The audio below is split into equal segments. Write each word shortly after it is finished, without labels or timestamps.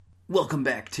Welcome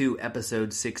back to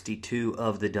episode 62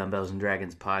 of the Dumbbells and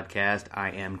Dragons podcast. I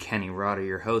am Kenny Rotter,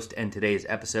 your host, and today's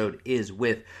episode is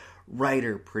with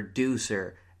writer,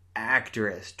 producer,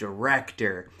 actress,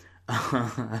 director,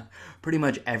 pretty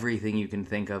much everything you can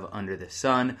think of under the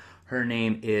sun. Her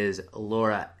name is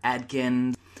Laura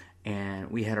Adkins, and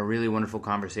we had a really wonderful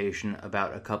conversation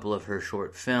about a couple of her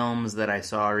short films that I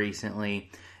saw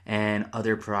recently and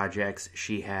other projects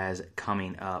she has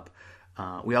coming up.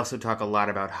 We also talk a lot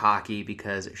about hockey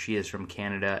because she is from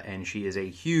Canada and she is a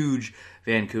huge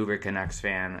Vancouver Canucks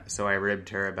fan, so I ribbed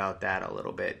her about that a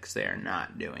little bit because they are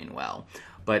not doing well.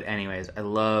 But anyways, I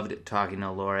loved talking to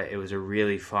Laura. It was a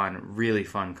really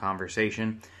fun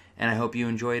conversation, and I hope you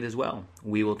enjoy it as well.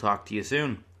 We will talk to you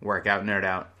soon. Work out, nerd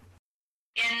out.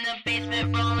 In the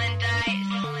basement rolling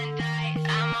dice,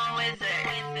 I'm a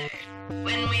wizard.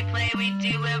 When we play, we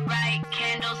do it right.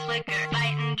 Candles flicker,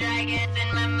 fighting dragons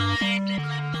in my mind.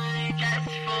 Just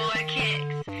for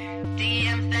kicks.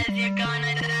 DM says you're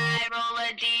gonna die. Roll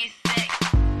a d6.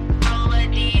 Roll a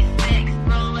d6.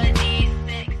 Roll a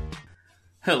d6.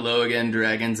 Hello again,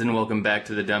 dragons, and welcome back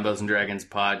to the Dumbbells and Dragons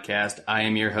podcast. I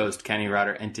am your host, Kenny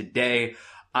Rotter, and today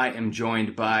I am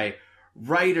joined by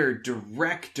writer,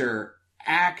 director,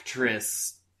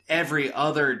 actress, every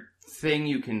other thing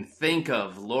you can think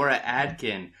of, Laura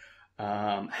Adkin.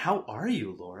 How are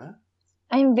you, Laura?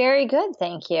 I'm very good,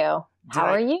 thank you. How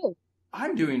are you?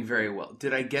 I'm doing very well.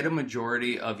 Did I get a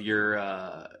majority of your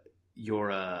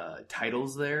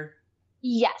titles there?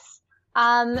 Yes.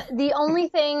 The only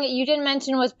thing you didn't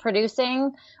mention was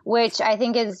producing, which I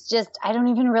think is just, I don't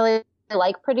even really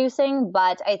like producing,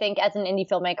 but I think as an indie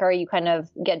filmmaker, you kind of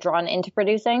get drawn into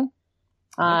producing.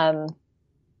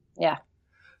 Yeah.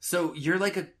 So you're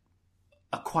like a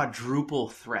quadruple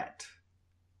threat.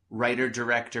 Writer,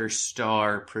 director,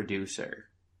 star, producer.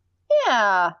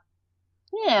 Yeah.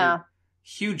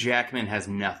 Hugh Jackman has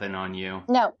nothing on you.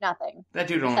 No, nothing. That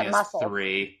dude only has muscle.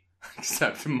 3.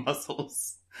 Except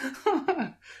muscles.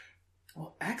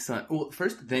 Well, excellent. Well,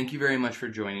 first, thank you very much for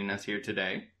joining us here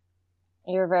today.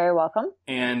 You're very welcome.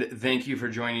 And thank you for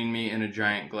joining me in a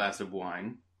giant glass of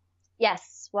wine.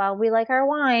 Yes, well, we like our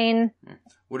wine.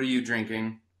 What are you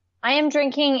drinking? I am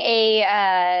drinking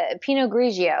a Pinot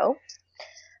Grigio.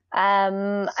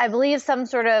 I believe some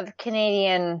sort of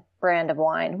Canadian brand of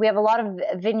wine. We have a lot of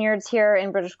vineyards here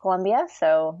in British Columbia,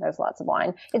 so there's lots of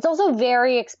wine. It's also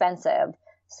very expensive.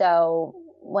 So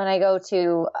when I go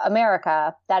to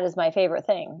America, that is my favorite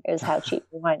thing, is how cheap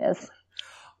the wine is.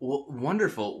 Well,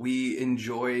 wonderful. We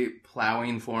enjoy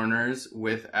plowing foreigners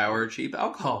with our cheap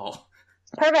alcohol.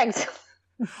 Perfect.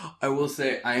 I will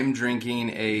say I am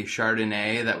drinking a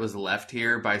Chardonnay that was left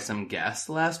here by some guests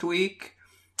last week.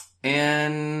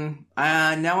 And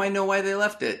now I know why they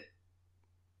left it.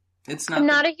 I'm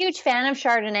not a huge fan of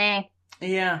Chardonnay.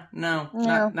 Yeah, no.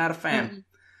 Not a fan.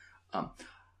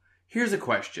 Here's a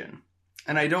question.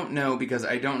 And I don't know because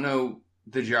I don't know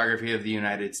the geography of the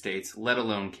United States, let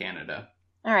alone Canada.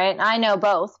 All right. I know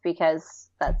both because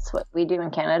that's what we do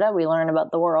in Canada. We learn about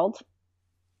the world.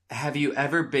 Have you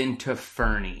ever been to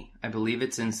Fernie? I believe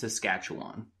it's in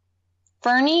Saskatchewan.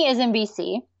 Fernie is in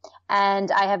BC, and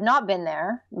I have not been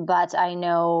there, but I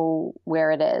know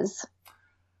where it is.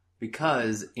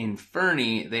 Because in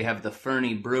Fernie, they have the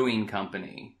Fernie Brewing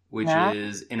Company, which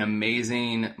is an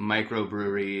amazing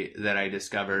microbrewery that I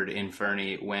discovered in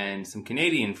Fernie when some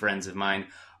Canadian friends of mine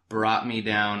brought me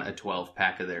down a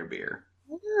 12-pack of their beer.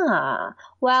 Ah,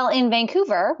 well, in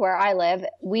Vancouver, where I live,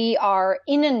 we are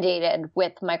inundated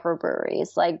with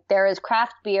microbreweries. Like, there is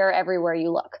craft beer everywhere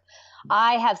you look.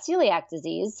 I have celiac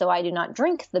disease, so I do not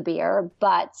drink the beer,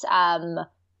 but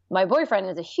my boyfriend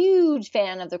is a huge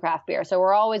fan of the craft beer, so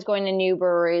we're always going to new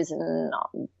breweries, and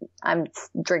I'm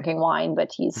drinking wine,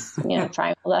 but he's,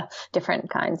 trying all the different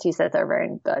kinds. He says they're very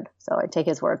good, so I take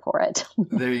his word for it.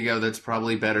 There you go. That's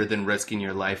probably better than risking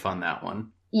your life on that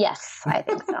one. Yes, I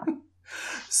think so.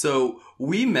 So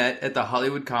we met at the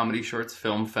Hollywood Comedy Shorts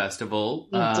Film Festival.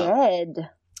 We did.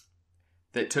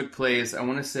 That took place, I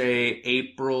want to say,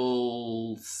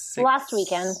 April 6th.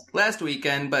 Last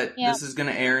weekend, but This is going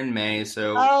to air in May,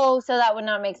 so... Oh, so that would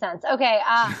not make sense. Okay,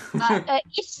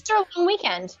 Easter long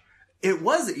weekend. It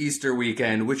was Easter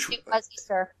weekend, It was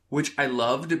Easter. Which I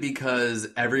loved because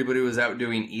everybody was out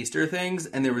doing Easter things,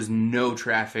 and there was no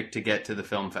traffic to get to the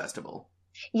film festival.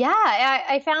 Yeah,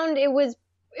 I found it was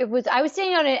I was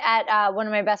staying out at one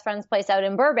of my best friend's place out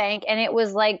in Burbank, and it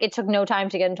was like, it took no time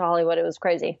to get into Hollywood. It was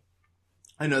crazy.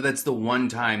 I know that's the one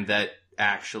time that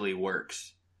actually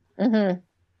works. Mm-hmm.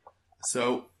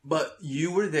 So, but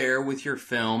you were there with your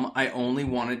film. I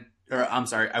Want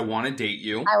to Date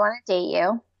You. I Want to Date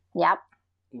You. Yep.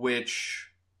 Which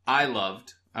I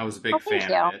loved. I was a big thank fan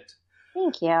you. of it.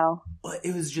 Thank you. But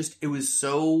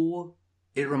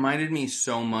it reminded me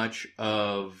so much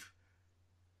of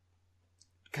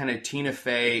kind of Tina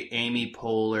Fey, Amy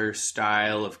Poehler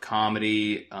style of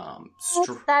comedy.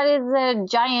 That is a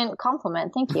giant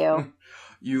compliment. Thank you.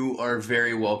 You are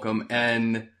very welcome.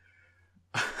 And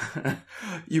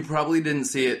you probably didn't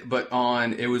see it, but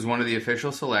it was one of the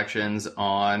official selections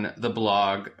on the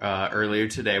blog earlier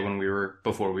today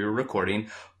before we were recording.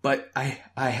 But I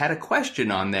had a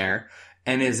question on there,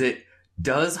 and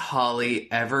does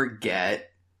Holly ever get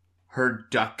her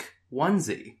duck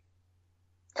onesie?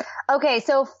 Okay,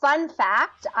 so fun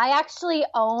fact, I actually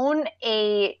own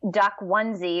a duck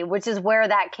onesie, which is where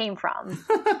that came from.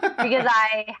 Because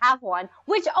I have one,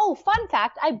 fun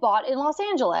fact, I bought in Los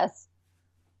Angeles.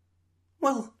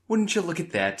 Well, wouldn't you look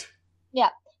at that? Yeah.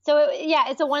 So,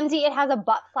 it's a onesie. It has a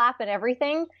butt flap and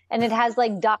everything, and it has,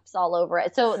 like, ducks all over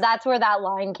it. So that's where that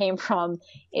line came from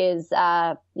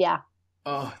yeah.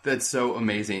 Oh, that's so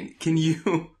amazing.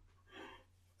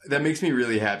 That makes me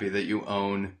really happy that you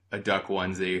own a duck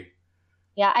onesie.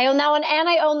 Yeah, I own that one, and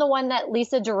I own the one that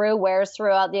Lisa Drew wears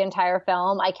throughout the entire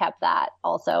film. I kept that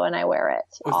also, and I wear it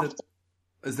often.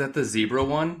 Is that the zebra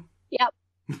one? Yep.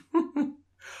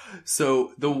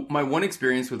 So my one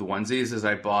experience with onesies is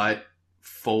I bought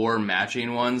 4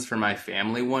 matching ones for my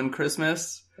family one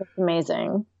Christmas. That's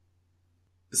amazing.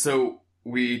 So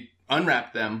we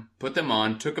unwrapped them, put them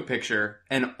on, took a picture,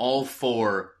 and all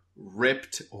 4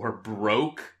 ripped or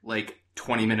broke like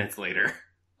 20 minutes later.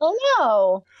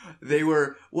 Oh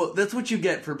no. That's what you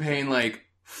get for paying like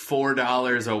 $4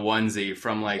 a onesie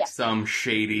from some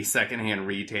shady secondhand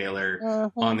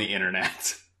retailer on the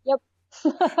internet. Yep.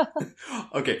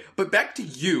 Okay, but back to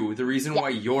you, the reason why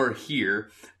you're here.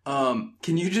 Can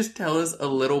you just tell us a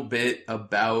little bit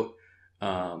about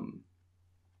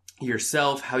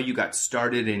yourself, how you got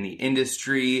started in the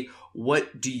industry? What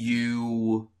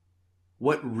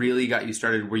really got you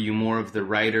started? Were you more of the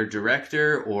writer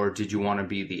director, or did you want to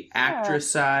be the actress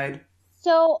side?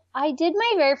 So I did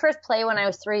my very first play when I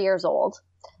was 3 years old.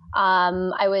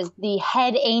 I was the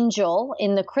head angel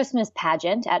in the Christmas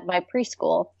pageant at my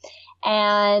preschool.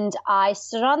 And I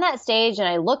stood on that stage and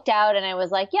I looked out and I was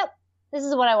like, yep, this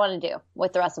is what I want to do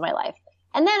with the rest of my life.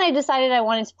 And then I decided I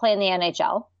wanted to play in the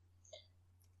NHL.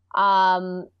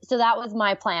 So that was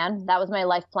my plan. That was my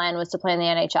life plan, was to play in the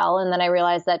NHL. And then I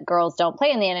realized that girls don't play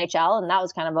in the NHL, and that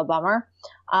was kind of a bummer.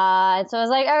 And so I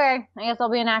was like, okay, I guess I'll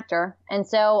be an actor. And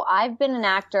so I've been an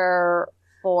actor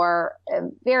for a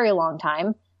very long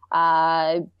time.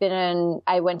 I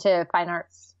went to Fine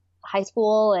Arts High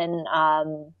School in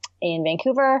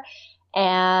Vancouver.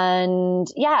 And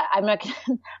yeah, I'm not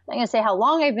going to say how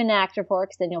long I've been an actor for,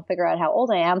 because then you'll figure out how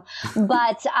old I am.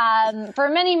 But for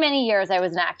many, many years, I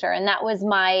was an actor, and that was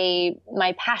my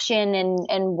passion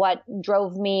and what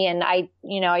drove me. And I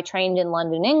trained in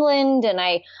London, England, and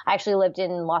I actually lived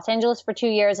in Los Angeles for 2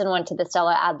 years and went to the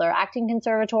Stella Adler Acting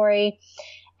Conservatory.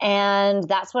 And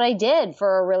that's what I did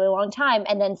for a really long time.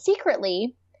 And then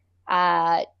secretly,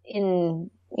 where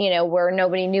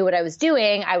nobody knew what I was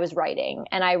doing, I was writing.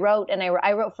 And I wrote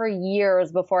for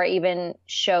years before I even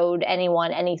showed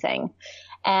anyone anything.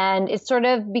 And it sort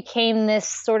of became this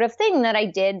sort of thing that I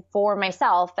did for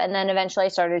myself. And then eventually I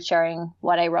started sharing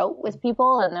what I wrote with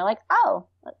people, and they're like, oh,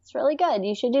 that's really good.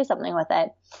 You should do something with it.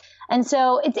 And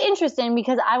so it's interesting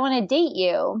because I Want to Date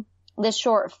You, this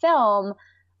short film,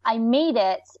 I made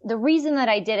it. The reason that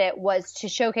I did it was to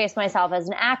showcase myself as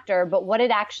an actor. But what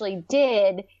it actually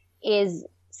did is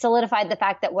solidified the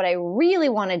fact that what I really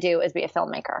want to do is be a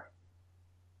filmmaker.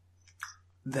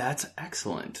 That's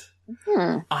excellent.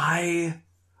 Mm-hmm.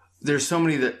 There's so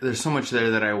much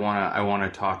there that I want to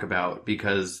talk about,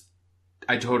 because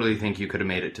I totally think you could have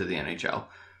made it to the NHL.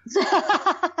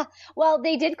 Well,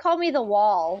 they did call me the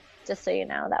Wall, just so you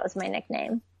know. That was my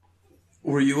nickname.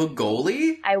 Were you a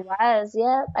goalie? I was,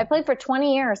 yeah. I played for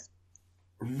 20 years.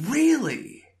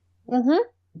 Really? Mm-hmm.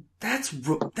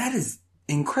 That is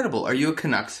incredible. Are you a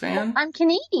Canucks fan? I'm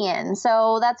Canadian,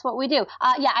 so that's what we do.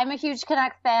 Yeah, I'm a huge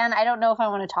Canucks fan. I don't know if I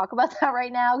want to talk about that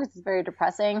right now because it's very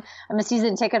depressing. I'm a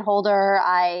season ticket holder.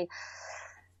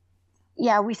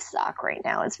 We suck right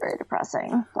now. It's very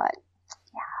depressing, but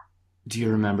yeah. Do you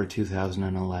remember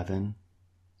 2011?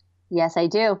 Yes, I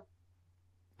do.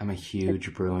 I'm a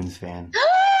huge Bruins fan.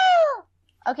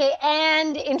 Okay,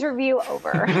 and interview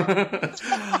over.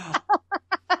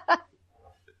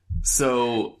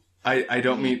 So I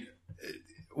don't mean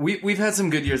we've had some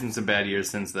good years and some bad years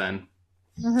since then.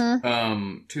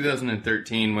 Mm-hmm.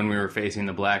 2013, when we were facing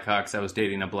the Blackhawks, I was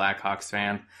dating a Blackhawks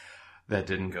fan. That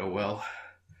didn't go well.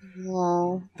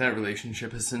 No. That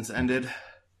relationship has since ended.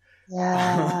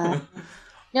 Yeah.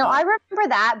 No, I remember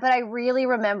that, but I really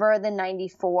remember the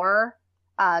 94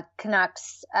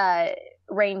 Canucks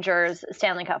Rangers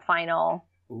Stanley Cup final.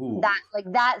 Ooh.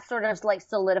 That sort of like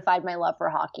solidified my love for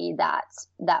hockey.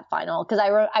 That final, because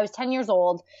I was 10 years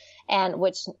old, and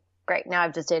which great, now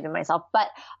I've just dated myself, but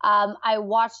I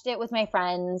watched it with my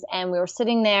friends, and we were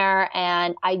sitting there,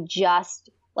 and I just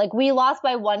like, we lost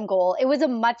by 1 goal. It was a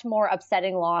much more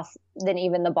upsetting loss than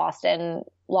even the Boston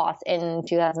loss in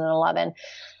 2011.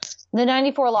 The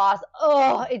 94 loss,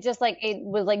 it just like, it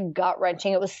was like gut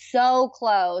wrenching. It was so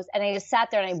close. And I just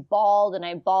sat there and I bawled.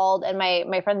 And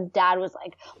my friend's dad was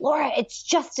like, Laura, it's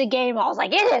just a game. I was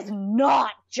like, it is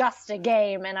not just a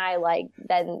game. And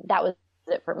then that was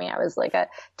it for me. I was like a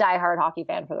diehard hockey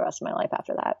fan for the rest of my life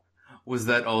after that. Was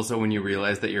that also when you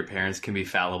realized that your parents can be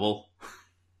fallible?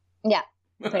 Yeah,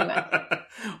 pretty much.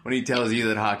 When he tells you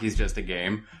that hockey's just a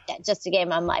game. Yeah, just a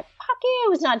game. I'm like, hockey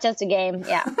was not just a game.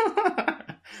 Yeah.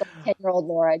 10-year-old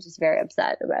Laura, just very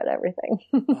upset about everything.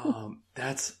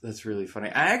 That's really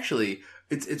funny.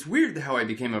 It's weird how I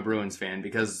became a Bruins fan,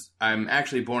 because I'm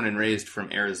actually born and raised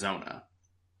from Arizona.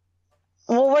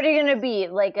 Well, what are you going to be?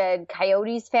 Like a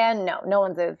Coyotes fan? No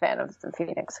one's a fan of the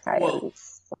Phoenix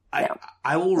Coyotes. Well, no.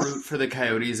 I will root for the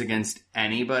Coyotes against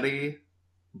anybody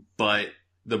but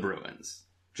the Bruins.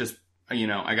 Just, I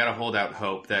got to hold out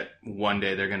hope that one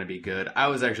day they're going to be good. I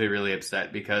was actually really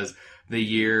upset because the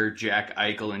year Jack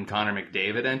Eichel and Connor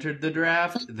McDavid entered the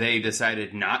draft, they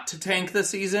decided not to tank the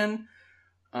season.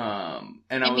 I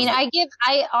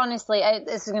honestly,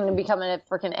 this is going to become a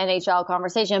freaking NHL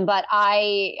conversation, but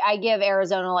I give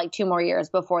Arizona like 2 more years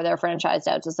before they're franchised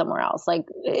out to somewhere else. Like,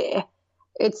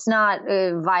 it's not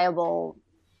a viable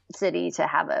city to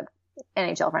have a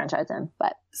NHL franchise in.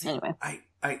 But anyway,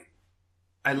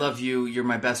 I love you. You're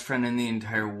my best friend in the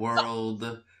entire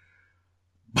world.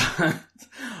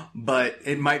 But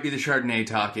it might be the Chardonnay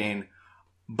talking,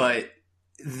 but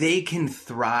they can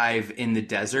thrive in the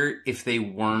desert if they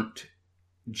weren't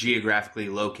geographically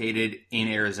located in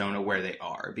Arizona where they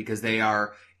are, because they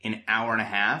are an hour and a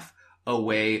half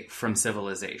away from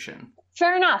civilization.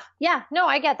 Fair enough. Yeah, no,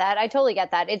 I get that. I totally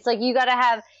get that. It's like, you got to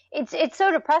have, it's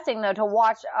so depressing though to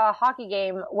watch a hockey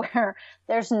game where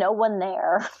there's no one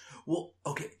there. Well,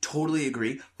 okay, totally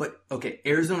agree. But okay,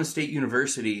 Arizona State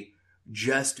University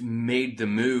just made the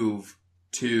move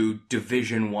to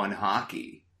Division I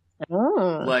hockey.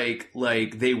 Like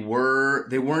they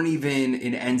weren't even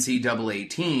an NCAA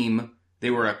team.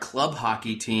 They were a club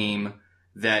hockey team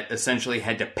that essentially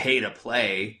had to pay to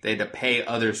play. They had to pay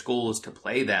other schools to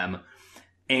play them.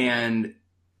 And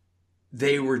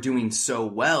they were doing so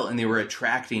well, and they were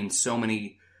attracting so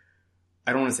many,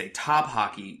 I don't want to say top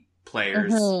hockey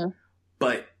players,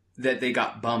 but that they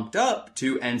got bumped up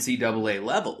to NCAA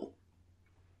level.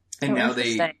 And now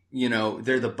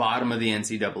they're the bottom of the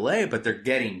NCAA, but they're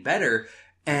getting better,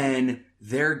 and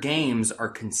their games are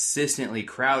consistently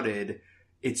crowded.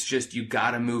 It's just, you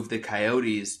got to move the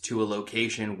Coyotes to a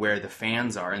location where the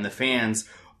fans are, and the fans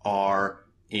are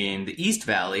in the East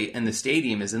Valley, and the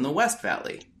stadium is in the West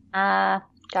Valley.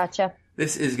 Gotcha.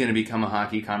 This is going to become a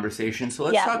hockey conversation, so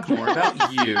let's talk more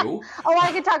about you.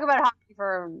 I could talk about hockey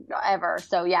forever.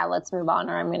 So yeah, let's move on,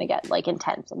 or I'm going to get like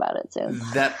intense about it soon.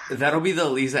 That'll be the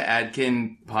Lisa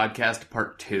Adkin podcast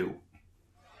part 2.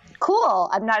 Cool.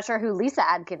 I'm not sure who Lisa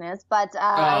Adkin is, but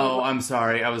I'm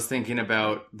sorry. I was thinking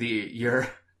about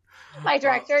my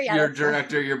director. Yeah, your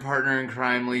director, your partner in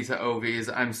crime, Lisa Ovies.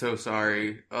 I'm so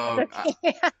sorry.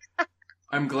 Okay.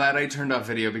 I'm glad I turned off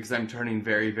video because I'm turning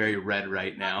very, very red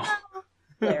right now.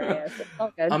 Hilarious. It's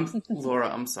all good. Laura,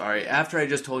 I'm sorry. After I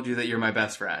just told you that you're my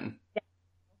best friend. Yeah,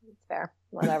 it's fair.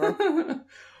 Whatever.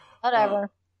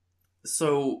 Whatever.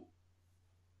 So,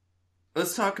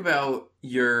 let's talk about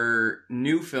your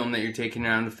new film that you're taking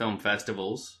around to film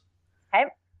festivals. Okay.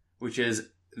 Which is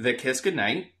The Kiss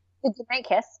Goodnight. The Goodnight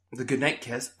Kiss. The Goodnight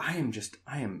Kiss. I'm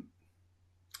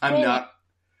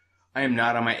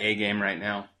not on my A game right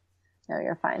now. No,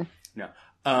 you're fine. No.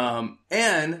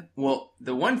 And, well,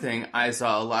 the one thing, I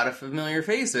saw a lot of familiar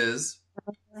faces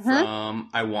from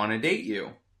I Want to Date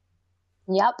You.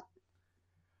 Yep.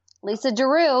 Lisa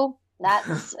Giroux.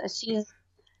 She's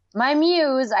my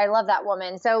muse. I love that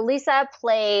woman. So Lisa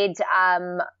played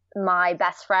my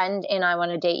best friend in I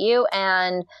Want to Date You.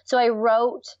 And so I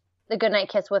wrote The Goodnight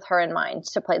Kiss with her in mind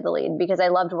to play the lead, because I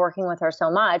loved working with her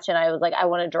so much. And I was like, I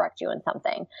want to direct you in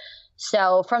something.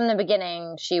 So from the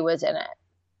beginning, she was in it.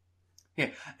 Yeah.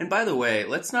 And by the way,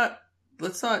 let's not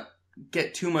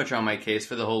get too much on my case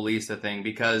for the whole Lisa thing,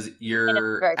 because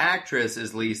your actress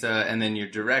is Lisa and then your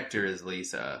director is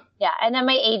Lisa. Yeah. And then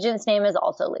my agent's name is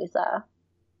also Lisa.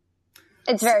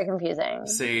 It's very confusing.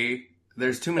 See,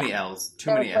 there's too many L's.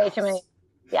 Way too many.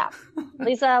 Yeah.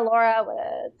 Lisa, Laura,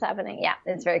 what's happening? Yeah,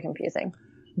 it's very confusing.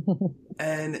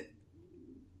 And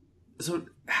so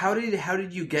how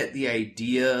did you get the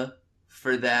idea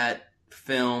for that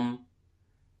film?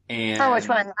 And For which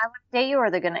one? I Want to Date You or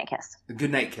The Goodnight Kiss? The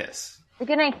Goodnight Kiss. The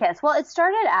Goodnight Kiss. Well, it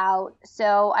started out,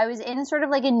 so I was in sort of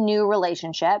like a new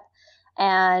relationship.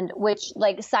 And which,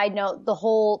 like, side note, the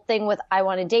whole thing with I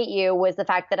Want to Date You was the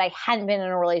fact that I hadn't been in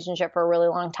a relationship for a really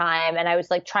long time. And I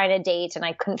was like trying to date and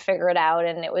I couldn't figure it out.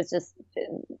 And it was just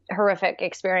a horrific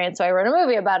experience. So I wrote a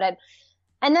movie about it.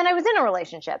 And then I was in a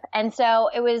relationship. And so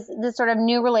it was this sort of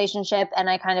new relationship and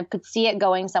I kind of could see it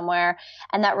going somewhere.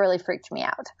 And that really freaked me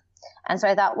out. And so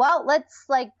I thought, well, let's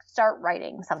like start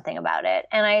writing something about it.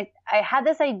 And I had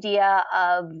this idea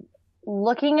of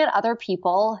looking at other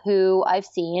people who I've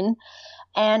seen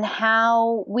and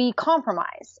how we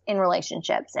compromise in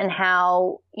relationships and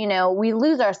how, you know, we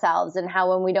lose ourselves and how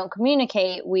when we don't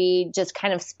communicate, we just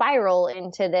kind of spiral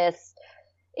into this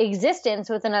existence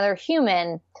with another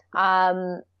human.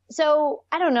 So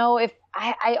I don't know if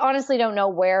I honestly don't know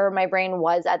where my brain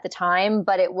was at the time,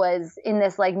 but it was in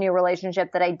this like new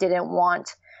relationship that I didn't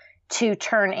want to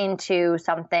turn into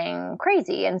something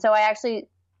crazy. And so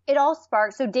it all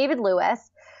sparked. So David Lewis,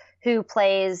 who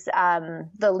plays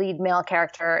the lead male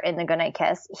character in The Goodnight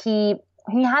Kiss, he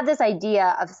had this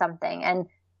idea of something,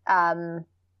 and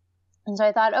so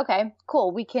I thought, okay,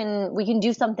 cool, we can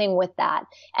do something with that.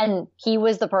 And he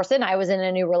was the person I was in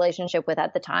a new relationship with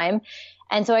at the time,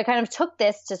 and so I kind of took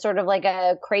this to sort of like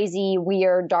a crazy,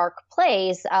 weird, dark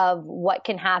place of what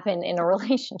can happen in a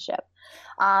relationship,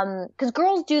 because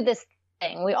girls do this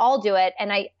thing, we all do it,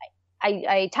 and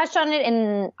I touched on it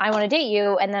in I Want to Date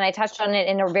You, and then I touched on it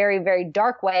in a very, very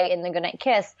dark way in The Goodnight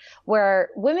Kiss, where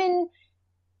women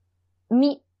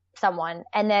meet someone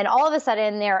and then all of a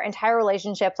sudden their entire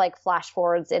relationship like flash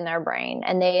forwards in their brain,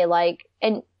 and they like,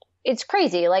 and it's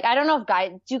crazy. Like, I don't know if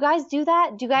do you guys do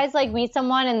that? Do you guys like meet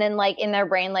someone and then like in their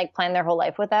brain like plan their whole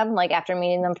life with them, like after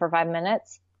meeting them for 5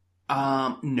 minutes?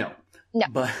 No.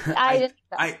 But I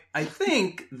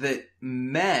think that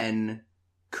men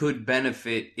could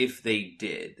benefit if they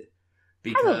did,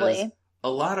 because Probably. a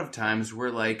lot of times we're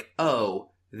like,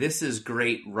 oh, this is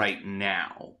great right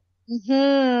now.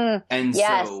 Mm-hmm. And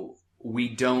yes. So we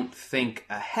don't think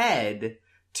ahead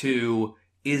to,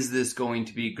 is this going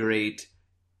to be great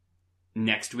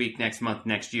next week, next month,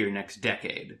 next year, next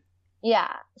decade?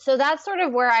 Yeah. So that's sort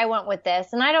of where I went with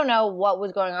this. And I don't know what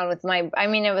was going on with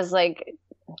it was like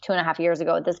 2.5 years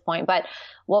ago at this point, but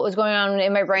what was going on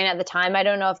in my brain at the time, I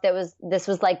don't know if this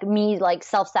was like me like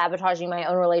self-sabotaging my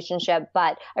own relationship,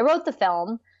 but I wrote the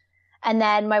film and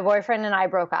then my boyfriend and I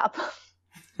broke up.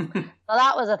 So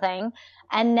that was a thing.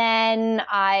 And then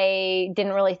I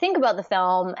didn't really think about the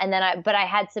film. And then but I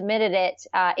had submitted it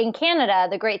in Canada.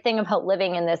 The great thing about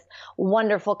living in this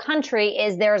wonderful country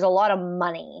is there's a lot of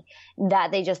money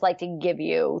that they just like to give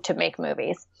you to make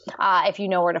movies, if you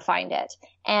know where to find it.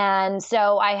 And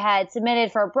so I had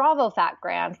submitted for a Bravo Fact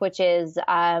grant, which is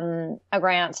a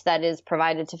grant that is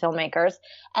provided to filmmakers.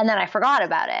 And then I forgot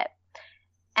about it.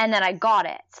 And then I got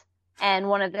it. And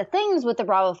one of the things with the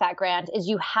Bravo Fact grant is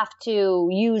you have to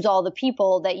use all the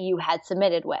people that you had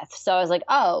submitted with. So I was like,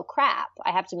 oh, crap, I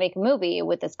have to make a movie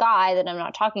with this guy that I'm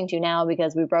not talking to now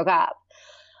because we broke up.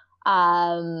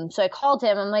 So I called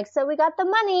him. I'm like, so we got the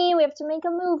money. We have to make a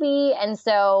movie. And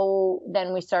so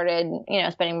then we started,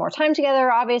 spending more time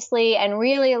together, obviously. And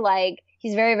really, like,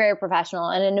 he's very, very professional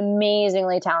and an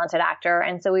amazingly talented actor.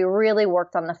 And so we really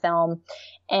worked on the film.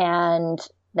 And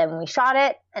then we shot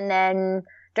it. And then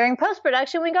during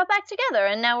post-production, we got back together,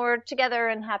 and now we're together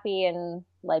and happy, and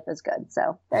life is good.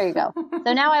 So there you go.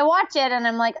 So now I watch it, and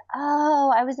I'm like,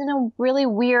 oh, I was in a really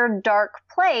weird, dark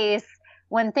place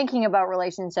when thinking about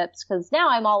relationships, because now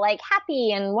I'm all like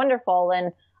happy and wonderful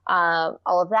and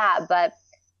all of that. But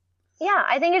yeah,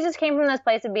 I think it just came from this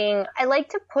place of being, I like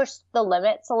to push the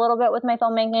limits a little bit with my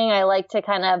filmmaking. I like to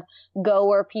kind of go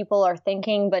where people are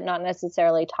thinking, but not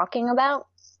necessarily talking about.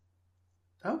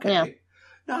 Okay. Yeah.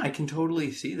 No, I can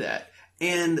totally see that.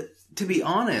 And to be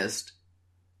honest,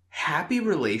 happy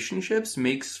relationships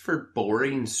makes for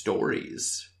boring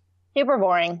stories. Super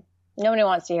boring. Nobody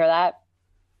wants to hear that.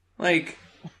 Like,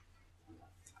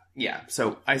 yeah,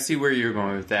 so I see where you're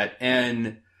going with that.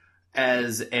 And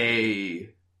I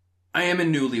am a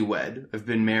newlywed. I've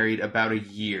been married about a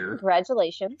year.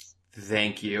 Congratulations.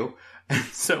 Thank you. And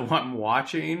so I'm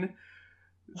watching...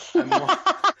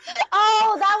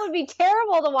 Oh, that would be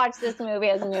terrible to watch this movie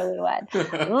as a newlywed.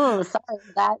 Oh, sorry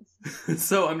for that.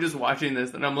 So I'm just watching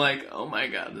this and I'm like, oh my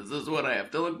god, this is what I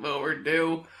have to look forward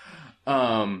to.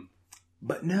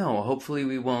 But no, hopefully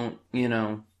we won't,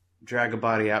 drag a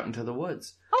body out into the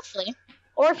woods. Hopefully.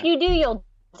 Or if you do, you'll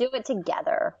do it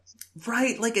together.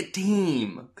 Right, like a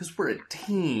team, because we're a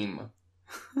team.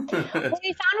 What I found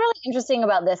really interesting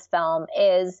about this film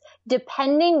is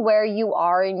depending where you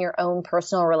are in your own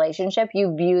personal relationship,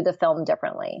 you view the film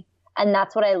differently. And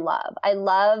that's what I love. I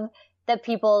love that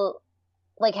people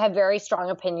like have very strong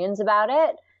opinions about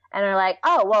it and are like,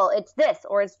 oh, well, it's this,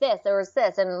 or it's this, or it's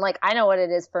this. And like, I know what it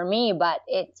is for me, but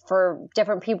it's for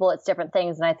different people, it's different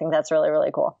things. And I think that's really,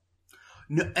 really cool.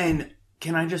 No, and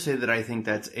can I just say that I think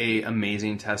that's a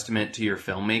amazing testament to your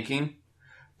filmmaking,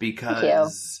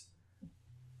 because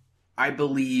I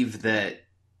believe that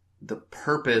the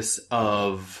purpose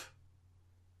of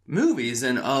movies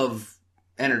and of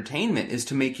entertainment is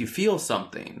to make you feel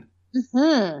something.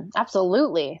 Mm-hmm.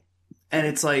 Absolutely. And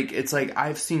it's like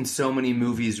I've seen so many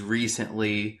movies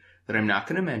recently that I'm not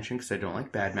going to mention because I don't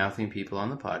like bad-mouthing people on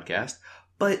the podcast.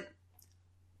 But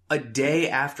a day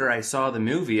after I saw the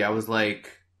movie, I was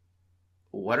like,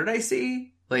 what did I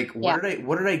see? Like, what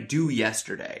did I do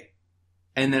yesterday?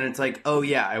 And then it's like, oh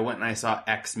yeah, I went and I saw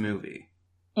X movie.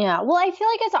 Yeah. Well, I feel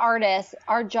like as artists,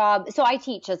 our job, so I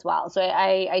teach as well. So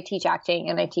I teach acting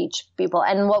and I teach people.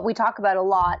 And what we talk about a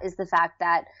lot is the fact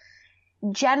that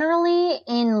generally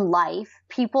in life,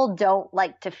 people don't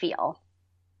like to feel.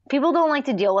 People don't like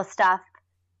to deal with stuff.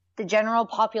 The general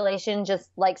population just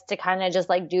likes to kind of just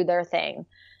like do their thing.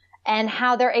 And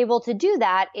how they're able to do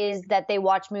that is that they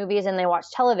watch movies and they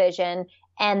watch television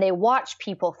and they watch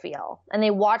people feel and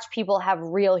they watch people have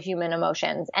real human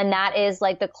emotions. And that is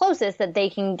like the closest that they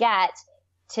can get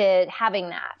to having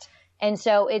that. And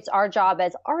so it's our job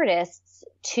as artists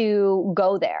to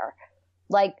go there,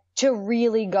 like to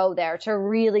really go there, to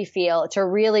really feel, to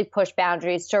really push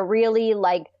boundaries, to really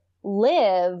like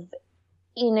live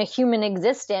in a human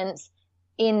existence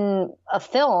in a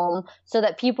film so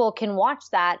that people can watch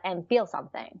that and feel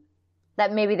something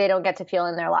that maybe they don't get to feel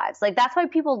in their lives. Like that's why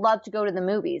people love to go to the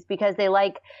movies, because they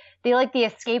like the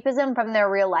escapism from their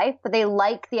real life, but they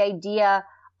like the idea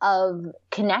of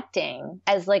connecting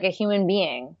as like a human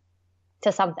being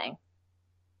to something.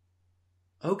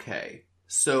 Okay.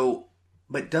 So,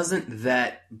 but doesn't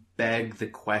that beg the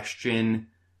question,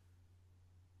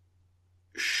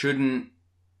 shouldn't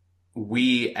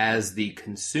we as the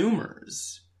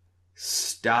consumers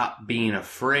stop being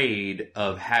afraid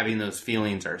of having those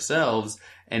feelings ourselves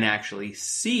and actually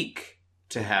seek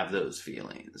to have those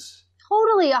feelings?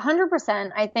 Totally,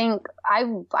 100%. I think I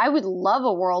would love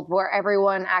a world where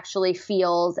everyone actually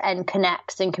feels and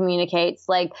connects and communicates.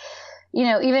 Like, you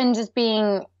know, even just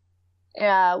being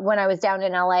when I was down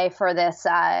in LA for this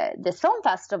film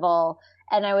festival,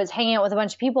 and I was hanging out with a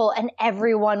bunch of people and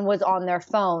everyone was on their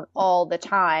phone all the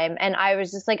time. And I was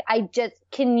just like,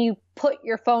 can you put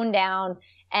your phone down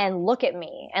and look at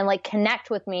me and like connect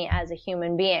with me as a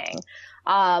human being?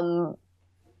 Yeah.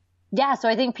 So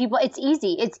I think it's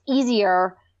easy. It's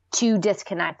easier to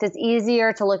disconnect. It's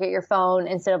easier to look at your phone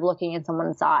instead of looking in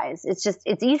someone's eyes.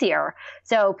 It's easier.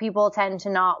 So people tend to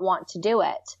not want to do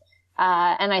it.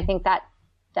 And I think that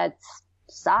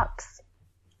sucks.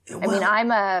 Well, I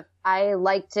mean, I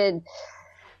like to,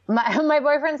 my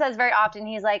boyfriend says very often,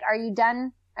 he's like, are you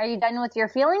done with your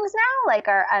feelings now? Like,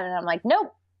 and I'm like,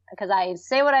 nope, because I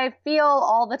say what I feel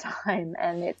all the time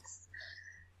and it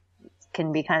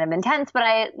can be kind of intense, but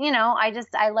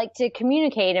I like to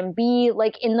communicate and be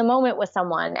like in the moment with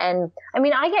someone. And I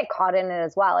mean, I get caught in it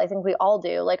as well. I think we all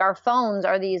do. Like our phones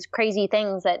are these crazy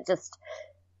things that just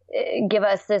give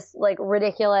us this like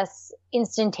ridiculous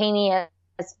instantaneous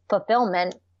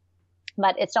fulfillment,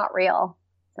 but it's not real.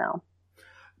 So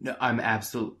no,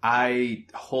 I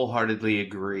wholeheartedly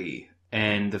agree.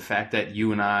 And the fact that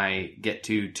you and I get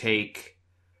to take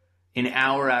an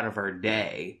hour out of our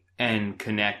day and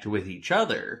connect with each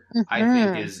other, I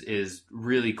think is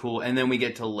really cool. And then we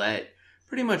get to let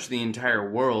pretty much the entire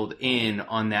world in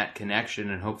on that connection,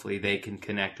 and hopefully they can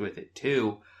connect with it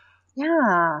too.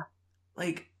 Yeah.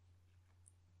 Like,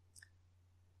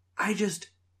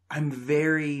 I'm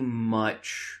very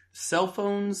much, cell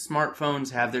phones,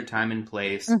 smartphones have their time and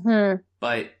place,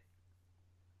 but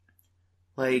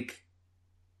like,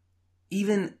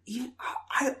 even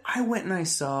I went and I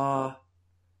saw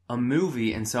a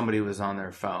movie and somebody was on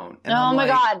their phone. And oh my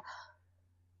God.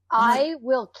 I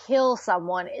will kill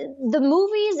someone. The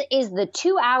movies is the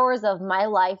 2 hours of my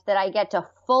life that I get to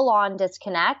full on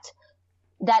disconnect,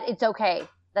 that it's okay.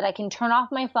 That I can turn off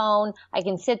my phone, I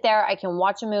can sit there, I can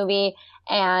watch a movie,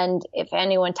 and if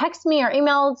anyone texts me or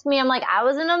emails me, I'm like, I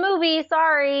was in a movie,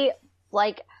 sorry.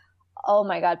 Like, oh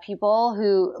my God, people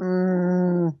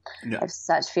who have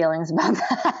such feelings about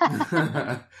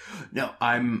that. No,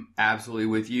 I'm absolutely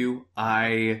with you.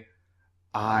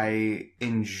 I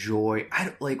enjoy,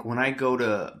 like when I go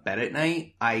to bed at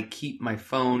night, I keep my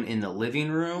phone in the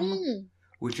living room,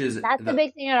 which is That's the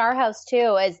big thing at our house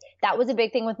too. Is that was a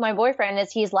big thing with my boyfriend.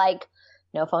 Is he's like,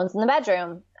 no phones in the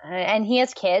bedroom, and he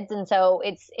has kids, and so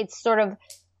it's sort of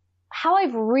how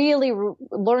I've really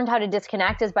learned how to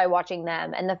disconnect is by watching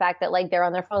them, and the fact that like they're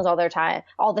on their phones all the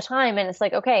time, and it's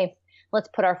like, okay, let's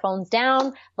put our phones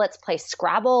down. Let's play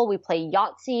Scrabble. We play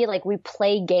Yahtzee. Like we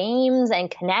play games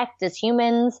and connect as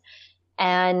humans.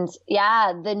 And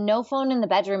yeah, the no phone in the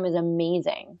bedroom is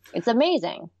amazing. It's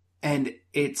amazing. And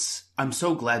I'm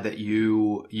so glad that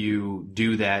you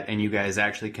do that and you guys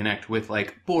actually connect with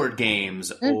like board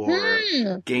games or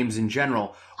games in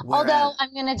general. Although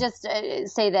I'm going to just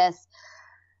say this.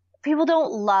 People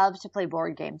don't love to play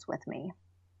board games with me.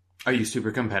 Are you super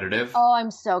competitive? Oh,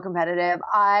 I'm so competitive.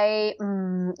 I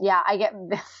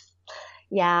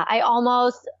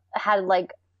almost had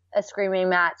like a screaming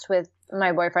match with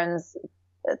my boyfriend's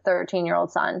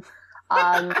 13-year-old son.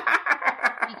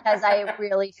 Because I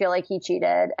really feel like he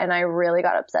cheated and I really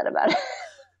got upset about it.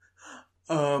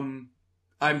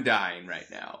 I'm dying right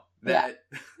now. Yeah,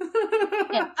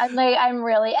 I'm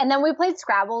really, and then we played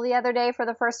Scrabble the other day for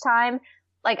the first time.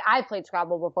 Like I played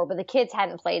Scrabble before, but the kids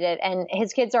hadn't played it, and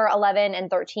his kids are 11 and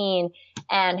 13,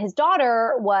 and his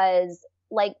daughter was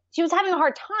like, she was having a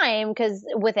hard time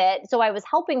with it, so I was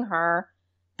helping her,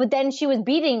 but then she was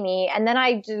beating me, and then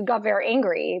I just got very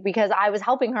angry because I was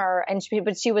helping her,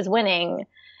 but she was winning,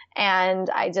 and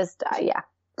I just, yeah.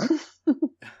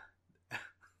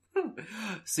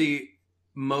 See,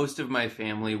 most of my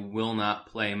family will not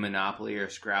play Monopoly or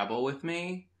Scrabble with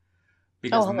me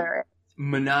because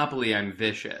Monopoly, I'm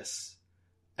vicious.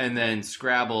 And then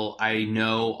Scrabble, I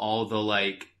know all the,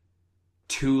 like,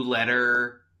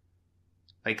 2-letter,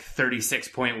 like,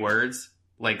 36-point words.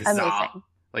 Like, ZA,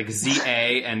 like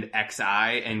ZA and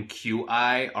XI and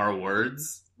QI are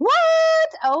words. What?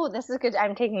 Oh, this is good.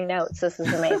 I'm taking notes. This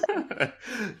is amazing.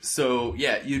 So,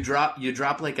 yeah, you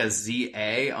drop like a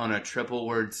ZA on a triple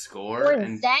word score.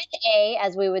 Or ZA,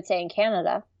 as we would say in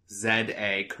Canada.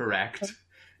 ZA, correct.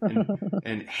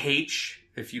 And H,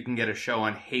 if you can get a show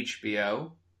on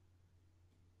HBO.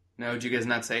 No, do you guys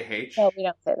not say H? No, we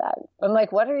don't say that. I'm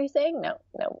like, what are you saying? No.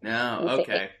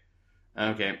 Okay.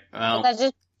 Okay. Well, is that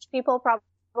just people,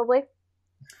 probably?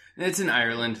 It's an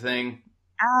Ireland thing.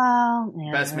 Oh,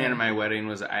 yeah. Best man at my wedding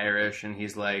was Irish, and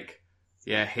he's like,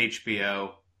 yeah,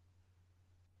 HBO.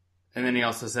 And then he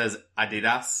also says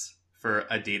Adidas for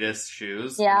Adidas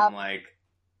shoes. Yeah. And I'm like,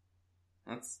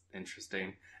 that's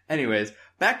interesting. Anyways,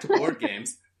 back to board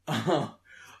games.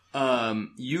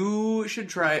 You should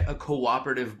try a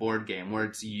cooperative board game where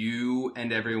it's you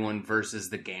and everyone versus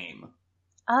the game.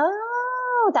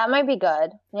 Oh, that might be good.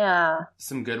 Yeah.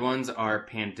 Some good ones are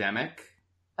Pandemic.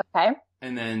 Okay.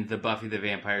 And then the Buffy the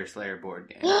Vampire Slayer board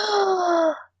game.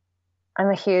 I'm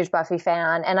a huge Buffy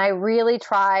fan, and I really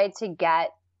tried to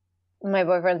get my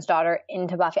boyfriend's daughter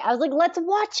into Buffy. I was like, let's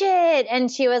watch it. And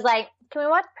she was like, can we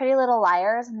watch Pretty Little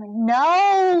Liars? I'm like,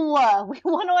 no, we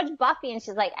want to watch Buffy. And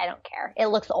she's like, I don't care. It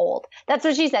looks old. That's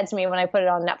what she said to me when I put it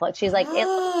on Netflix. She's like,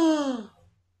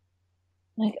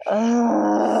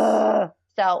 ugh.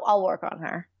 So I'll work on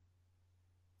her.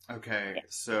 Okay. Yeah.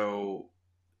 So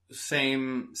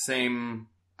same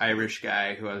Irish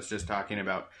guy who I was just talking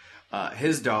about.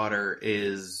 His daughter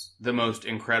is the most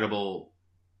incredible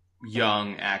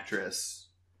young actress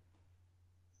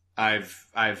I've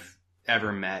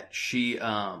ever met. She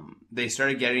they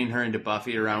started getting her into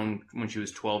Buffy around when she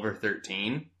was 12 or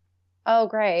 13. Oh,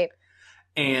 great.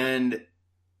 And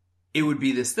it would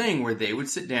be this thing where they would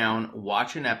sit down,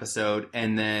 watch an episode,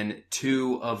 and then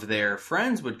two of their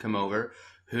friends would come over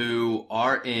who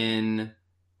are in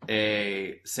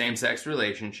a same-sex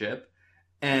relationship.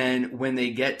 And when they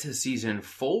get to season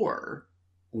 4,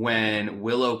 when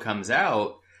Willow comes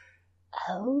out,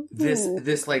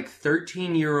 this like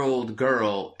 13-year-old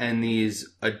girl and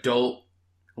these adult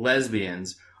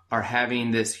lesbians are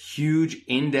having this huge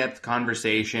in-depth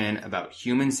conversation about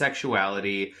human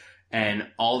sexuality and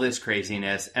all this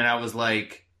craziness. And I was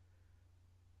like,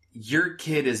 your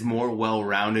kid is more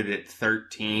well-rounded at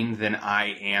 13 than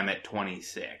I am at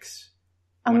 26.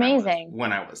 Amazing.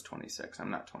 When I was 26.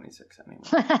 I'm not 26 anymore.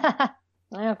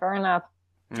 Yeah, fair enough.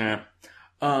 Yeah.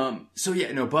 So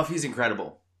yeah, no, Buffy's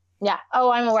incredible. Yeah.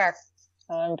 Oh, I'm aware.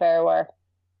 I'm very aware.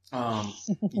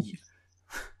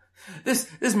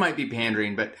 This might be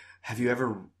pandering, but have you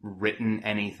ever written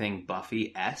anything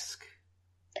Buffy-esque?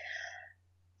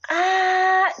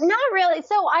 Not really.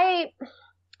 So I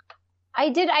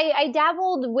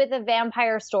dabbled with a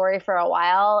vampire story for a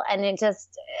while, and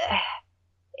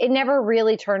it never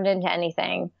really turned into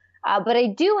anything. But I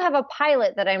do have a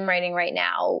pilot that I'm writing right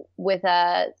now with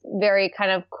a very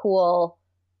kind of cool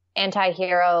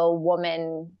anti-hero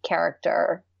woman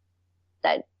character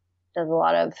that does a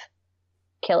lot of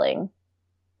killing,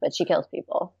 but she kills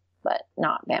people, but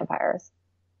not vampires.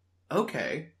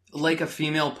 Okay. Like a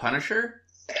female Punisher?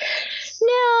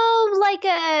 No, like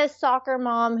a soccer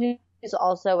mom who's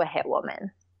also a hit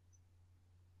woman.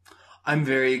 I'm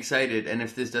very excited, and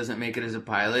if this doesn't make it as a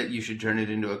pilot, you should turn it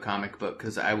into a comic book,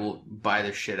 because I will buy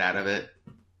the shit out of it.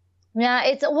 Yeah,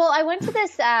 I went to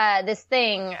this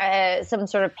thing, some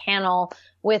sort of panel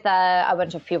with a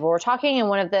bunch of people were talking, and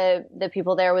one of the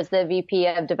people there was the VP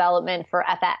of development for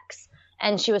FX,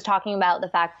 and she was talking about the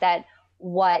fact that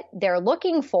what they're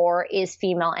looking for is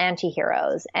female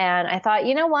anti-heroes. And I thought,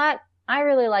 you know what? I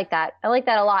really like that. I like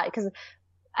that a lot, because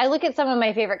I look at some of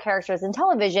my favorite characters in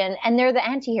television and they're the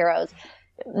anti-heroes.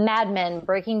 Mad Men,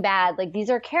 Breaking Bad, like these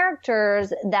are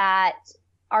characters that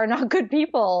are not good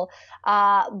people,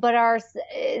 but are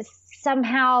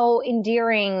somehow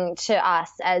endearing to us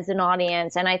as an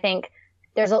audience. And I think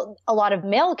there's a lot of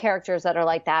male characters that are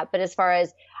like that. But as far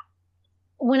as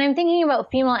when I'm thinking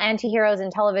about female anti-heroes in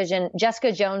television,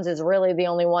 Jessica Jones is really the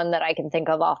only one that I can think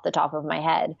of off the top of my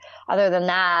head. Other than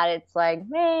that, it's like,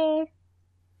 meh.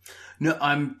 No,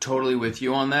 I'm totally with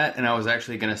you on that, and I was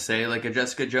actually going to say like a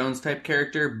Jessica Jones type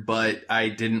character, but I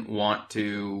didn't want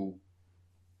to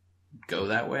go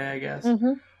that way, I guess.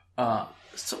 Mm-hmm.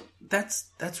 So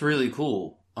that's really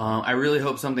cool. I really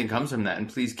hope something comes from that, and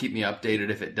please keep me updated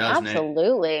if it does.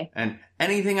 Absolutely. And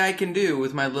anything I can do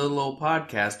with my little old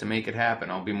podcast to make it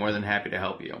happen, I'll be more than happy to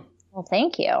help you. Well,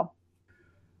 thank you.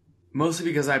 Mostly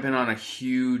because I've been on a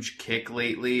huge kick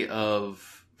lately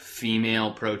of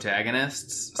female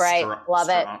protagonists. Right. Love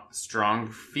it.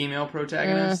 Strong female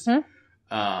protagonists. Mm-hmm.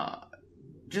 I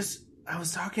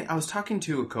was talking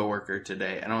to a coworker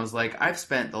today, and I was like, I've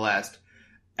spent the last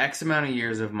X amount of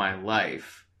years of my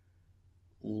life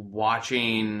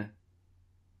watching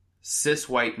cis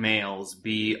white males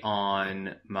be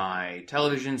on my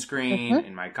television screen,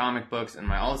 in my comic books, and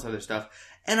my all this other stuff.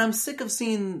 And I'm sick of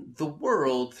seeing the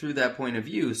world through that point of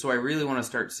view. So I really want to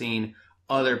start seeing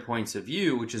other points of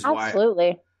view, which is why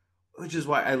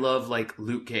I love like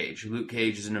Luke Cage. Luke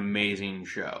Cage is an amazing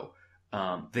show.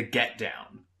 The Get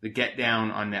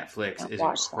Down on Netflix is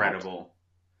incredible.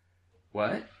 That.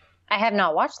 What? I have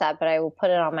not watched that, but I will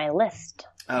put it on my list.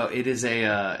 Oh, it is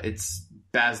it's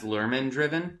Baz Luhrmann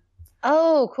driven.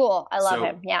 Oh, cool. I love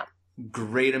him. Yeah.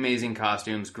 Great, amazing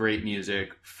costumes, great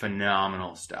music,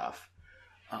 phenomenal stuff.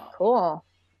 Cool.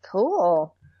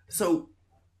 So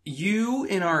you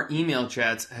in our email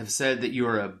chats have said that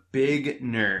you're a big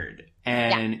nerd,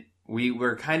 and we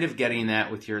were kind of getting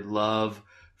that with your love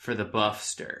for the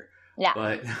Buffster. Yeah.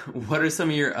 But what are some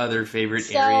of your other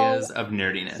favorite areas of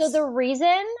nerdiness? So the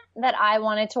reason that I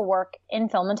wanted to work in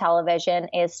film and television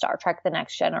is Star Trek: The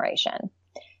Next Generation.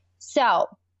 So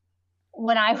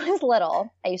when I was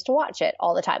little, I used to watch it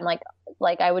all the time. Like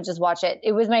I would just watch it.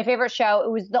 It was my favorite show.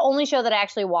 It was the only show that I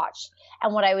actually watched.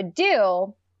 And what I would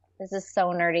do, this is so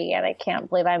nerdy and I can't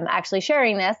believe I'm actually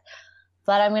sharing this,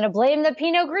 but I'm going to blame the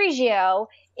Pinot Grigio,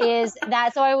 is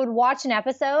that so I would watch an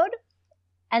episode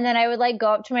and then I would like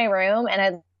go up to my room and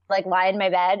I'd like lie in my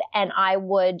bed and I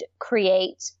would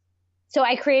create. So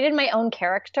I created my own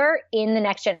character in The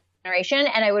Next Generation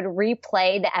and I would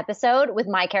replay the episode with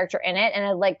my character in it and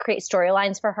I'd like create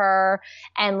storylines for her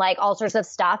and like all sorts of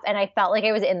stuff. And I felt like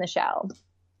I was in the show.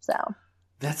 So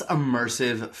that's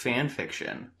immersive fan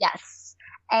fiction. Yes.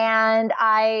 And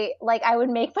I would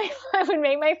make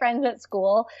my friends at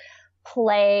school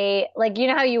play, like, you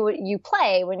know how you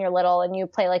play when you're little and you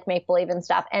play like make believe and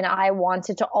stuff. And I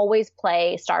wanted to always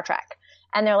play Star Trek.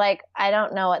 And they're like, I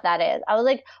don't know what that is. I was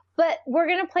like, but we're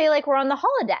going to play like we're on the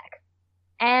holodeck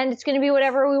and it's going to be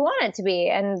whatever we want it to be.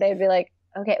 And they'd be like,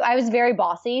 okay. I was very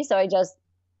bossy. So I just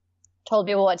told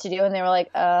people what to do and they were like,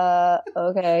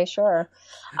 okay, sure.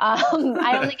 I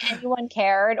don't think anyone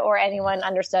cared or anyone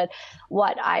understood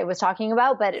what I was talking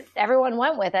about, but everyone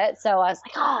went with it. So I was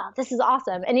like, oh, this is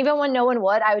awesome. And even when no one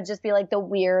would, I would just be like the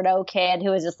weirdo kid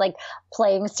who was just like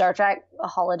playing Star Trek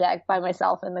holodeck by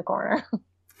myself in the corner.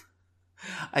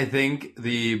 I think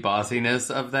the bossiness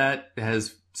of that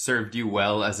has served you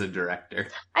well as a director.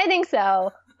 I think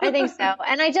so.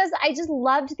 And I just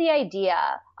loved the idea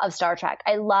of Star Trek.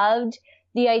 I loved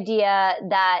the idea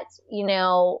that, you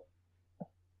know,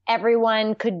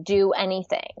 everyone could do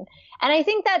anything. And I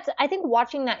think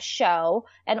watching that show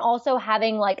and also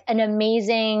having like an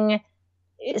amazing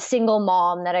single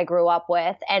mom that I grew up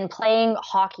with and playing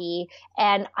hockey.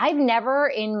 And I've never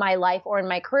in my life or in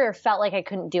my career felt like I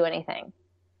couldn't do anything.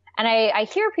 And I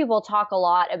hear people talk a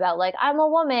lot about like, I'm a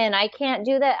woman, I can't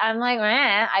do that. I'm like,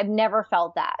 I've never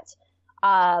felt that.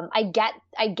 I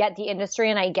get the industry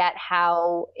and I get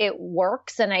how it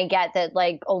works. And I get that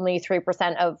like only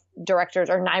 3% of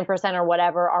directors or 9% or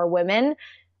whatever are women.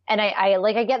 And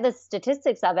I get the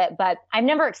statistics of it, but I've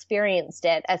never experienced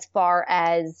it as far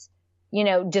as, you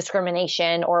know,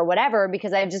 discrimination or whatever,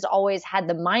 because I've just always had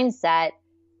the mindset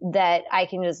that I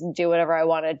can just do whatever I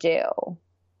want to do.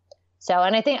 So,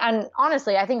 and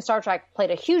honestly, I think Star Trek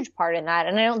played a huge part in that.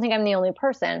 And I don't think I'm the only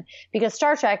person, because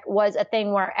Star Trek was a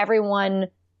thing where everyone,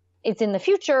 it's in the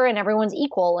future and everyone's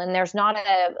equal. And there's not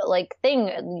a like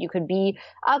thing. You could be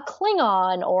a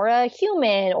Klingon or a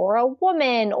human or a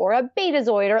woman or a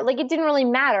Betazoid, or like, it didn't really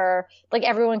matter. Like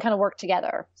everyone kind of worked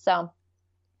together. So,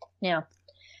 yeah.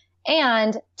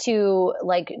 And to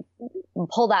like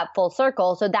pull that full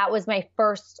circle. So that was my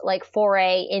first like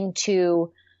foray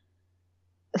into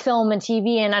film and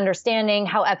TV and understanding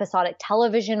how episodic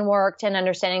television worked and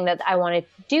understanding that I wanted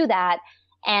to do that.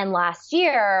 And last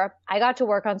year I got to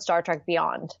work on Star Trek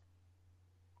Beyond.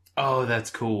 Oh,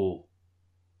 that's cool.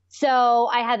 So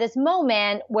I had this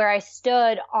moment where I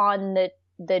stood on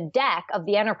the deck of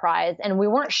the Enterprise, and we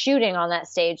weren't shooting on that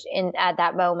stage at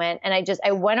that moment. And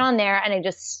I went on there and I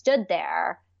just stood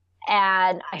there,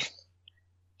 and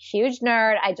huge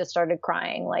nerd, I just started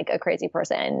crying like a crazy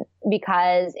person,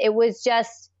 because it was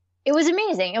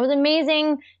amazing. It was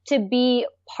amazing to be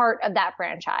part of that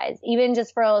franchise, even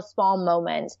just for a small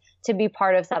moment, to be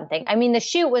part of something. I mean, the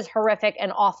shoot was horrific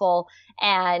and awful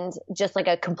and just like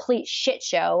a complete shit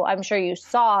show. I'm sure you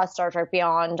saw Star Trek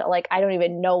Beyond. Like, I don't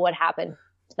even know what happened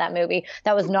to that movie.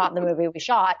 That was not the movie we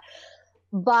shot.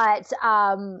 But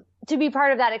to be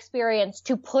part of that experience,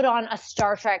 to put on a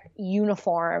Star Trek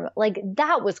uniform, like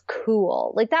that was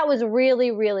cool. Like that was really,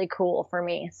 really cool for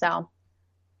me. So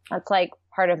that's like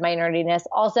part of my nerdiness.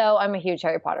 Also, I'm a huge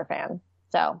Harry Potter fan.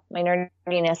 So my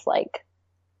nerdiness like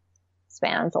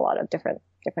spans a lot of different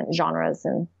genres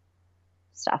and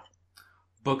stuff.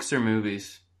 Books or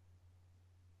movies?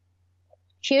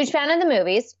 Huge fan of the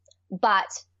movies, but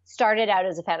started out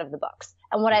as a fan of the books.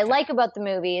 And what I like about the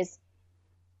movies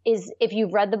is if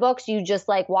you've read the books, you just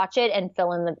like watch it and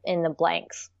fill in the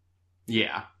blanks.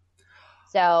 Yeah.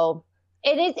 So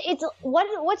it's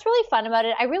what's really fun about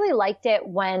it. I really liked it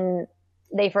when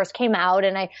they first came out,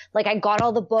 and I got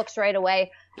all the books right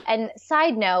away. And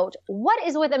side note, what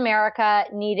is with America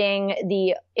needing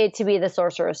it to be the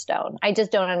Sorcerer's Stone? I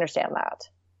just don't understand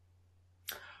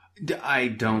that. I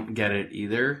don't get it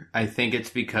either. I think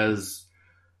it's because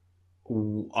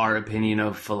our opinion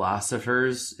of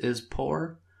philosophers is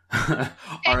poor.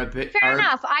 Fair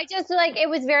enough. I just it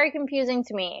was very confusing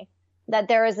to me that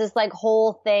there was this like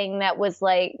whole thing that was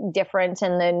like different,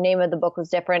 and the name of the book was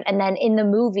different. And then in the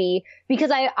movie, because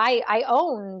I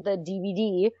own the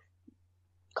DVD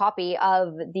copy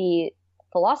of the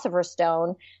Philosopher's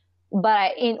Stone,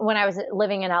 but when I was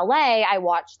living in LA, I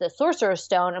watched the Sorcerer's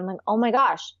Stone. I'm like, oh my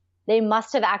gosh, they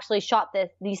must have actually shot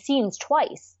these scenes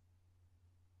twice.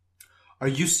 Are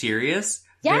you serious?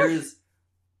 Yes.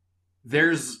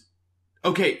 There's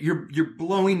okay, you're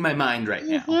blowing my mind right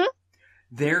now. Mm-hmm.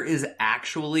 There is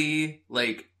actually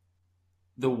like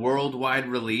the worldwide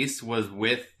release was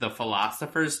with the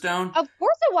Philosopher's Stone. Of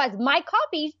course it was. My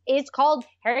copy is called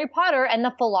Harry Potter and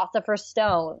the Philosopher's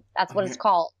Stone. That's what it's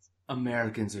called.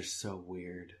 Americans are so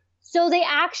weird. So they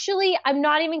actually, I'm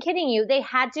not even kidding you, they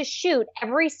had to shoot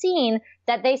every scene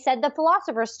that they said the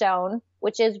Philosopher's Stone,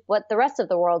 which is what the rest of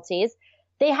the world sees.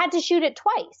 They had to shoot it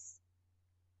twice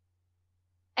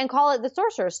and call it the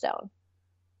Sorcerer's Stone.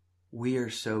 We are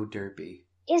so derpy.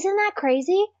 Isn't that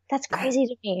crazy? That's crazy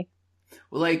to me.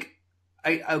 Well, like,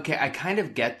 I kind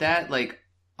of get that, like,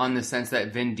 on the sense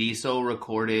that Vin Diesel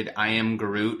recorded I Am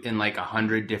Groot in like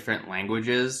 100 different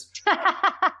languages.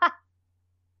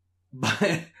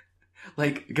 But,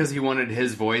 like, because he wanted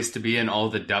his voice to be in all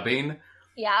the dubbing.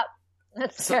 Yep.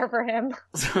 That's fair for him.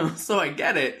 So I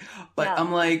get it. But yeah.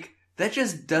 I'm like, that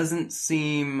just doesn't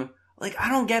seem... Like, I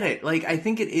don't get it. Like, I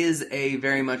think it is a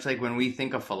very much like when we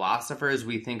think of philosophers,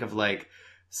 we think of like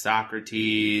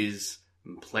Socrates,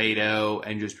 Plato,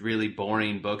 and just really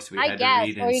boring books we had to read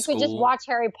in school. Or you could just watch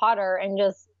Harry Potter and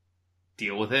just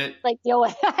deal with it. Like, deal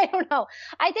with it. I don't know.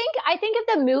 I think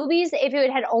if the movies, if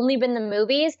it had only been the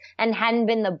movies and hadn't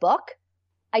been the book,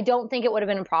 I don't think it would have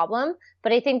been a problem.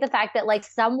 But I think the fact that like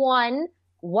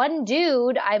one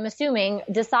dude, I'm assuming,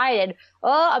 decided,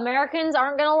 oh, Americans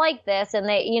aren't going to like this. And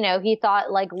they, he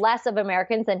thought like less of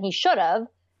Americans than he should have.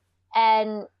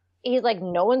 And he's like,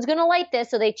 no one's going to like this.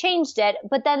 So they changed it.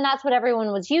 But then that's what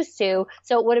everyone was used to.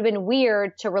 So it would have been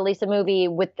weird to release a movie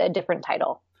with a different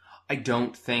title. I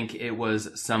don't think it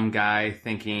was some guy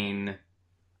thinking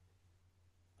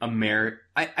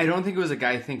I don't think it was a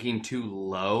guy thinking too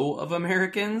low of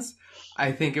Americans.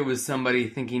 I think it was somebody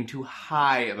thinking too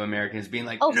high of Americans, being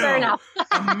like, Oh, no, fair enough.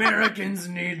 Americans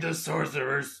need the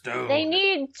Sorcerer's Stone. They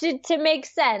need to make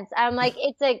sense. I'm like,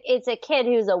 it's a kid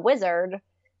who's a wizard,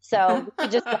 so we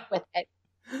just go with it.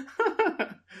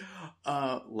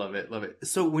 Love it, love it.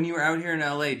 So when you were out here in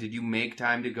LA, did you make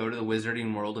time to go to the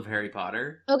Wizarding World of Harry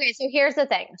Potter? Okay, so here's the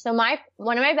thing. So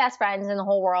one of my best friends in the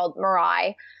whole world,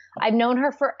 Mariah, I've known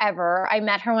her forever. I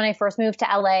met her when I first moved to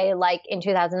LA, like in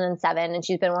 2007, and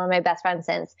she's been one of my best friends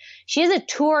since. She is a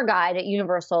tour guide at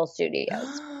Universal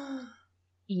Studios.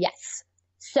 Yes.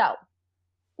 So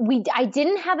I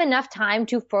didn't have enough time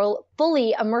to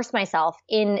fully immerse myself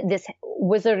in this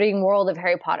Wizarding World of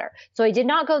Harry Potter. So I did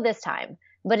not go this time,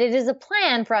 but it is a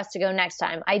plan for us to go next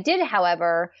time. I did,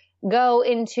 however, go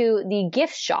into the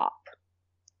gift shop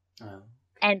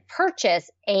and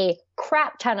purchase a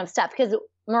crap ton of stuff because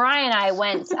Mariah and I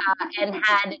went and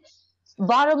had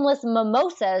bottomless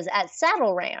mimosas at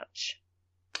Saddle Ranch.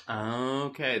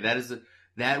 Okay,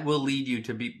 that will lead you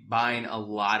to be buying a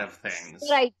lot of things.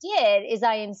 What I did is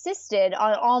I insisted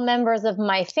on all members of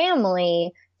my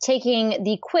family taking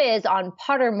the quiz on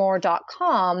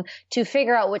Pottermore.com to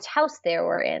figure out which house they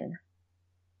were in.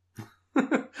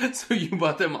 So you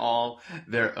bought them all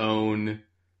their own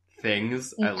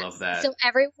things. Yes. I love that. So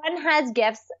everyone has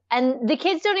gifts, and the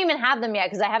kids don't even have them yet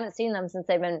because I haven't seen them since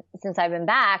I've been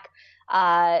back.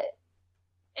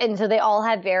 And so they all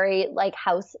have very like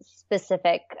house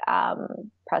specific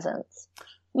presents.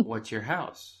 What's your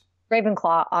house?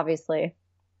 Ravenclaw, obviously.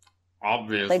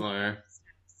 Obviously. Like,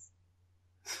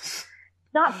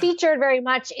 not featured very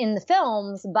much in the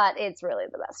films, but it's really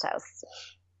the best house.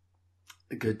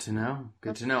 Good to know.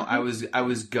 Good to know. I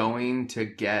was going to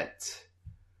get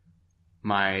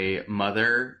my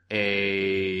mother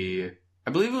I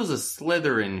believe it was a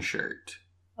Slytherin shirt.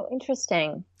 Oh,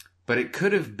 interesting. But it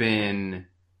could have been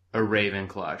a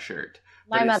Ravenclaw shirt.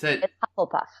 My mother is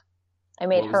Hufflepuff. I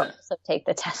made her also take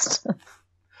the test.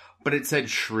 But it said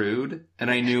shrewd,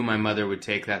 and I knew my mother would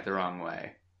take that the wrong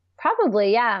way.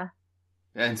 Probably, yeah.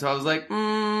 And so I was like,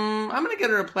 I'm going to get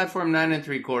her a platform 9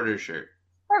 3/4 shirt.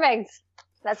 Perfect.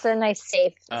 That's a nice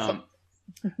safe.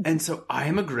 And so I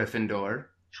am a Gryffindor.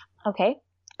 Okay,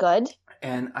 good.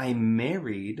 And I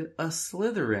married a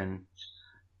Slytherin.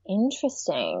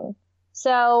 Interesting.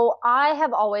 So I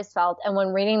have always felt, and when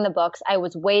reading the books, I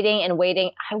was waiting and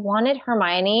waiting. I wanted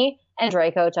Hermione and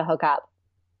Draco to hook up.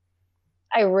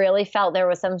 I really felt there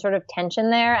was some sort of tension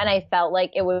there, and I felt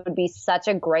like it would be such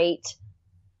a great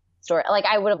story. Like,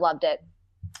 I would have loved it.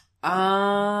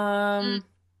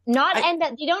 You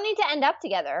don't need to end up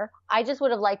together. I just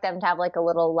would have liked them to have like a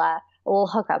little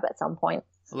hookup at some point.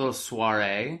 A little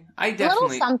soiree. A little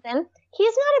something.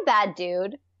 He's not a bad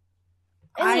dude.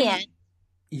 In the end.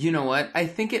 You know what? I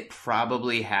think it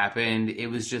probably happened. It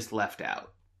was just left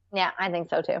out. Yeah, I think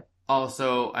so too.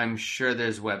 Also, I'm sure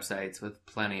there's websites with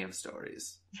plenty of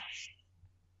stories.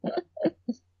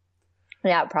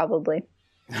 Yeah, probably.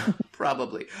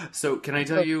 Probably. So, can I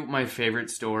tell you my favorite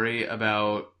story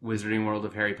about Wizarding World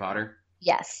of Harry Potter?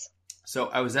 Yes. So,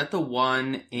 I was at the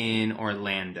one in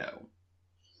Orlando.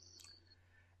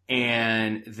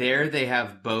 And there they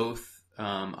have both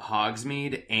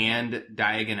Hogsmeade and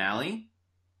Diagon Alley.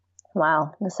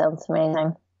 Wow, this sounds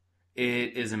amazing.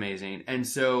 It is amazing. And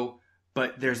so,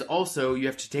 but there's also, you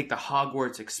have to take the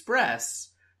Hogwarts Express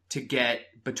to get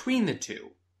between the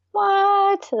two.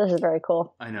 What? This is very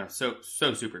cool. I know. So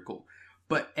super cool.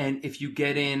 And if you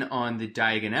get in on the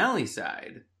Diagon Alley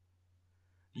side,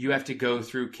 you have to go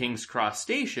through King's Cross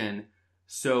Station.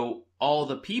 So all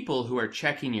the people who are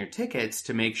checking your tickets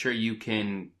to make sure you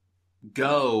can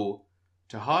go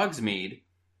to Hogsmeade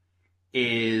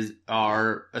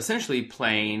are essentially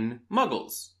playing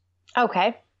Muggles.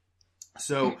 Okay.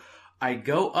 So I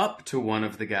go up to one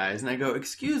of the guys and I go,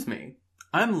 "Excuse me,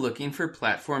 I'm looking for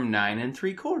platform 9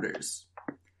 3/4."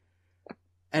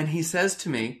 And he says to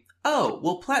me, "Oh,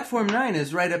 well, platform 9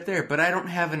 is right up there, but I don't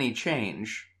have any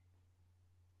change."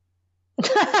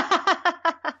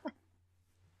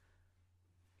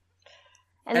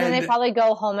 And then they probably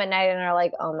go home at night and are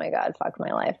like, "Oh my God, fuck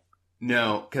my life."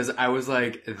 No, because I was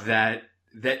like, that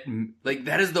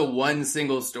is the one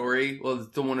single story. Well,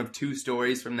 it's the one of two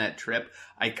stories from that trip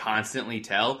I constantly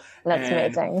tell. That's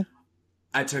amazing.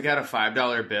 I took out a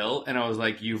 $5 bill and I was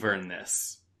like, "You've earned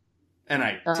this." And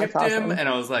I tipped awesome. him and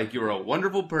I was like, "You're a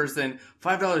wonderful person.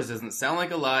 $5 doesn't sound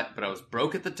like a lot, but I was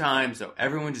broke at the time, so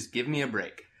everyone just give me a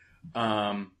break."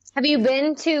 Have you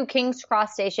been to King's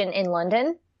Cross Station in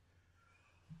London?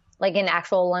 Like in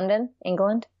actual London,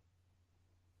 England?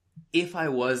 if I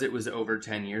was, it was over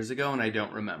 10 years ago, and I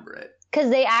don't remember it. Because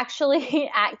they actually,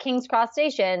 at King's Cross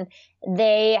Station,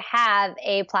 they have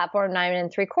a platform 9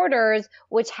 3/4,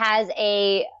 which has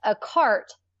a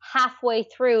cart halfway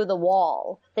through the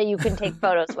wall that you can take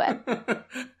photos with.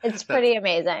 It's pretty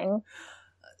amazing.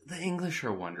 The English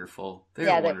are wonderful.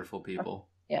 They're wonderful people.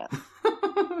 Yeah.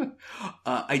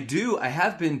 I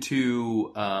have been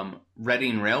to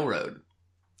Reading Railroad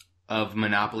of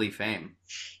Monopoly fame.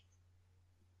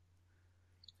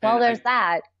 Well, there's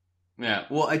that. Yeah.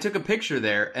 Well, I took a picture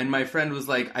there, and my friend was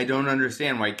like, I don't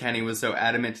understand why Kenny was so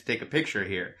adamant to take a picture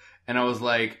here. And I was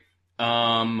like,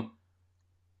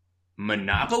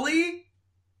 Monopoly?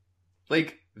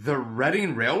 Like, the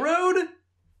Reading Railroad?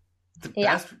 The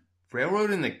best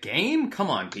railroad in the game? Come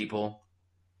on, people.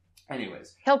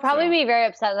 Anyways. He'll probably be very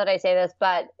upset that I say this,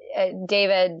 but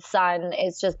David's son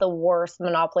is just the worst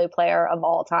Monopoly player of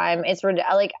all time. It's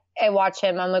like, I watch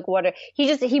him, I'm like,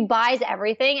 he buys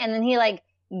everything, and then he like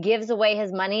gives away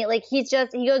his money. Like he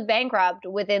goes bankrupt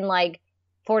within like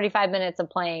 45 minutes of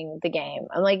playing the game.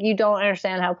 I'm like, you don't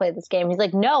understand how to play this game. He's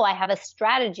like, no, I have a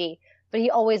strategy, but he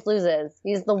always loses.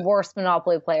 He's the worst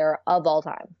Monopoly player of all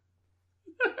time.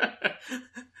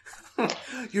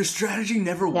 Your strategy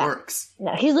never works.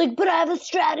 No, he's like, but I have a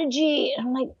strategy. And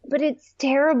I'm like, but it's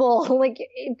terrible. Like,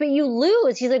 but you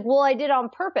lose. He's like, well, I did it on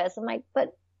purpose. I'm like,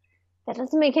 but that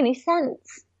doesn't make any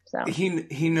sense. So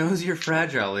he knows you're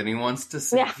fragile, and he wants to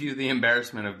save you the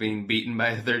embarrassment of being beaten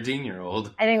by a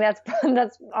 13-year-old. I think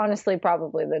that's honestly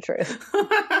probably the truth.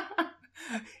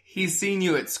 He's seen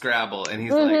you at Scrabble, and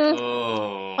he's like,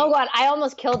 oh. Oh, God, I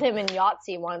almost killed him in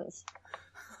Yahtzee once.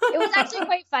 It was actually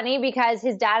quite funny because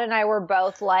his dad and I were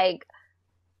both like,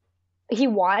 he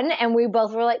won, and we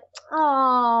both were like,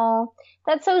 oh,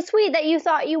 that's so sweet that you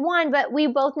thought you won, but we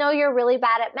both know you're really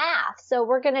bad at math, so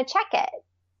we're going to check it.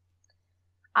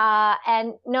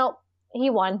 And no, he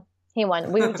won. We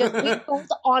both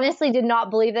honestly did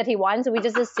not believe that he won, so we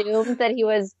just assumed that he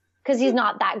was, because he's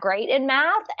not that great in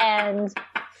math, and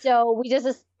so we just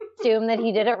assumed that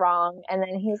he did it wrong. And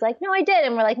then he's like, no, I did.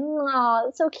 And we're like, oh,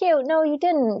 it's so cute. No, you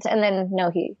didn't. And then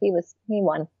no, he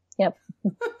won. Yep.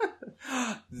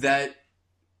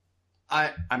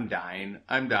 I'm dying.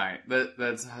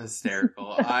 That's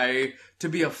hysterical. To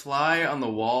be a fly on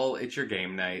the wall at your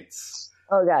game nights.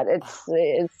 Oh God,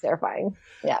 it's terrifying.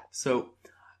 Yeah. So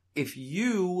if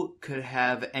you could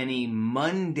have any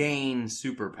mundane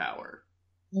superpower,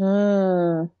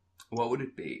 what would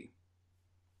it be?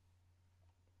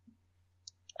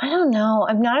 I don't know.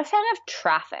 I'm not a fan of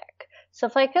traffic. So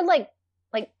if I could like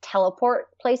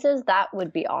teleport places, that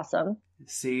would be awesome.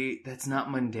 See, that's not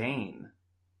mundane.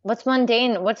 What's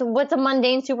mundane? What's a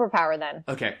mundane superpower then?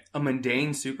 Okay, a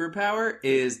mundane superpower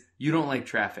is you don't like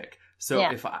traffic.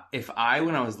 So if I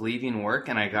when I was leaving work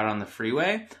and I got on the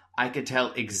freeway, I could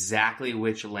tell exactly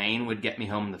which lane would get me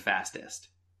home the fastest.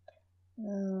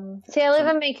 See, I live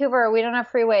in Vancouver. We don't have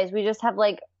freeways. We just have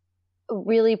like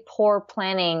really poor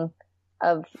planning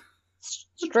of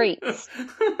streets.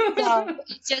 So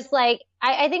it's just like,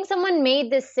 I think someone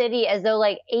made this city as though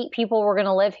like 8 people were going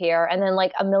to live here and then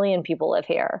like 1 million people live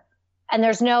here. And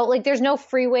there's no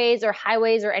freeways or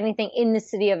highways or anything in the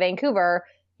city of Vancouver.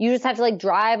 You just have to like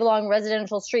drive along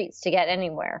residential streets to get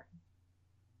anywhere.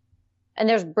 And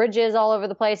there's bridges all over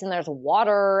the place and there's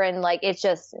water and like, it's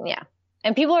just, yeah.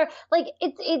 And people are like,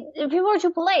 people are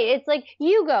too polite. It's like,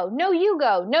 you go, no, you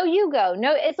go, no, you go,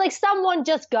 no. It's like someone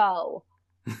just go.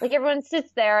 Like everyone sits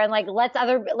there and like lets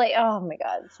other, like, oh my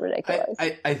God, it's ridiculous.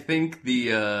 I think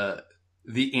the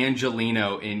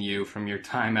Angelino in you from your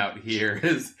time out here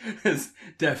is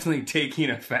definitely taking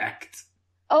effect.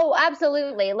 Oh,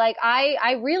 absolutely. Like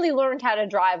I really learned how to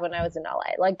drive when I was in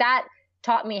LA. Like that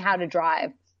taught me how to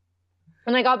drive.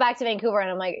 When I got back to Vancouver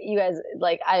and I'm like, you guys,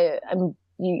 like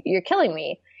you're killing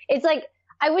me. It's like,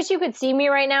 I wish you could see me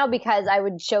right now because I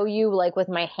would show you like with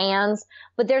my hands.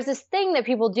 But there's this thing that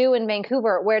people do in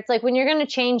Vancouver where it's like when you're going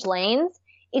to change lanes,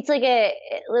 it's like a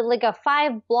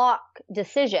 5-block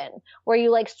decision where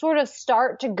you like sort of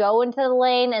start to go into the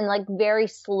lane and like very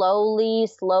slowly.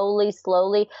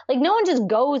 Like no one just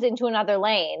goes into another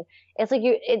lane. It's like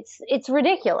it's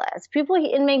ridiculous. People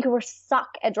in Vancouver suck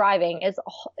at driving.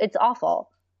 It's awful.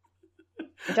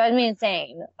 It drives me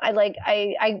insane.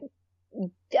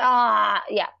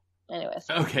 Yeah. Anyways.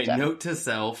 Okay, so. Note to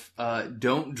self,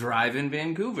 don't drive in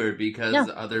Vancouver because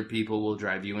other people will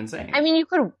drive you insane. I mean, you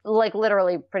could like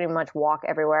literally pretty much walk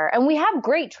everywhere. And we have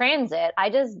great transit. I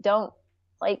just don't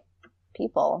like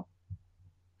people.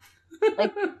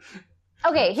 Like,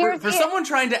 okay, for someone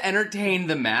trying to entertain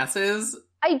the masses,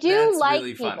 I do like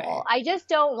really people. Funny. I just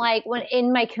don't like when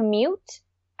in my commute,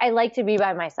 I like to be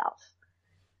by myself.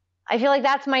 I feel like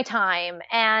that's my time.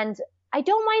 And I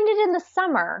don't mind it in the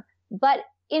summer, but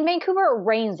in Vancouver, it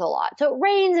rains a lot. So it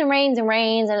rains and rains and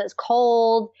rains and it's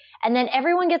cold. And then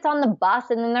everyone gets on the bus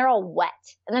and then they're all wet.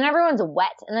 And then everyone's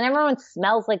wet. And then everyone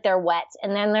smells like they're wet.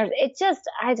 And then no, it's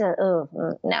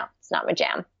not my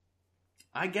jam.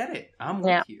 I get it. I'm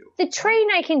with you. The train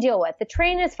I can deal with. The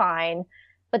train is fine.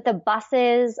 But the buses, I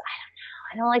don't know.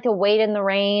 I don't like to wait in the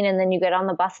rain and then you get on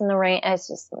the bus in the rain. It's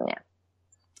just,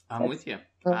 I'm with you.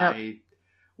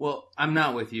 Well, I'm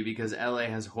not with you because LA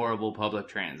has horrible public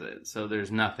transit. So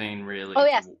there's nothing really. Oh,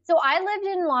 yes. So I lived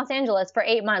in Los Angeles for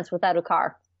 8 months without a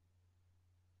car.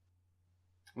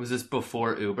 Was this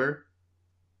before Uber?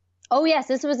 Oh, yes.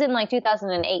 This was in like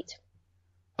 2008.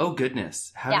 Oh,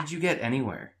 goodness. How did you get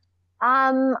anywhere?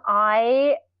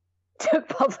 I took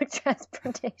public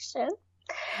transportation.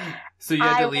 So you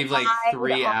had to leave like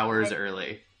 3 hours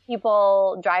early.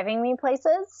 People driving me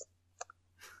places.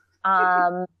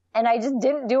 And I just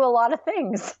didn't do a lot of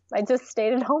things. I just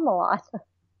stayed at home a lot.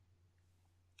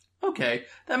 Okay,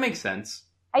 that makes sense.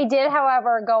 I did,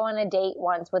 however, go on a date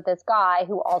once with this guy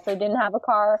who also didn't have a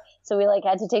car. So we like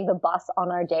had to take the bus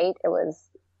on our date.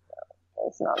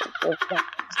 It's not.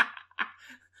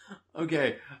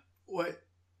 Okay. What?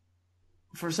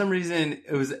 For some reason,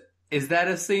 is that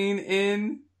a scene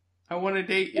in I Want to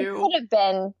Date You? It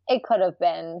could have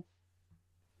been.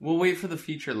 We'll wait for the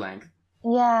feature length.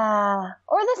 Yeah.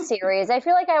 Or the series. I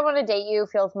feel like I Want to Date You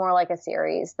feels more like a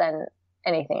series than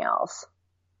anything else.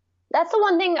 That's the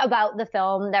one thing about the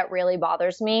film that really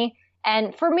bothers me.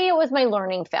 And for me, it was my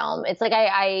learning film. It's like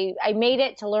I made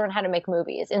it to learn how to make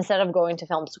movies instead of going to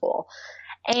film school.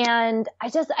 And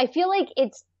I feel like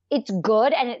it's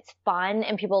good and it's fun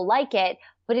and people like it,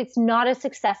 but it's not a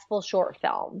successful short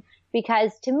film.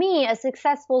 Because to me, a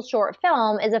successful short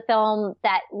film is a film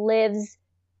that lives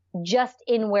just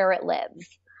in where it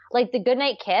lives. Like The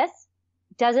Goodnight Kiss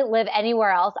doesn't live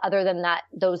anywhere else other than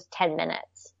those 10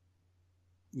 minutes.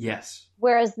 Yes.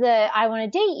 Whereas the I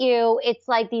Want to Date You, it's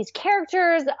like these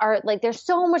characters are like, there's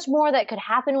so much more that could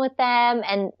happen with them.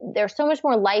 And there's so much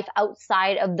more life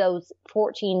outside of those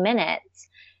 14 minutes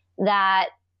that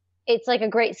it's like a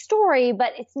great story,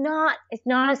 but it's not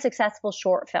a successful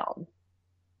short film.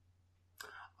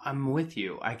 I'm with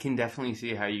you. I can definitely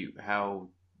see how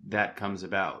that comes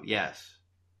about. Yes.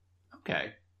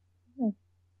 Okay.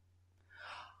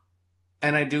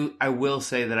 And I will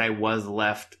say that I was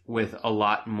left with a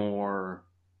lot more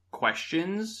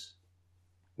questions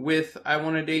with I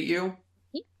Want to Date You.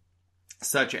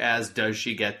 Such as, does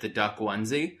she get the duck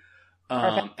onesie?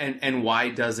 And why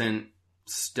doesn't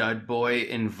Stud Boy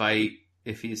invite,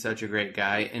 if he's such a great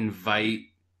guy, invite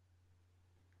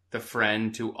the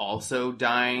friend to also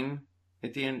dine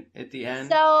at the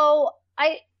end? So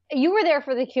you were there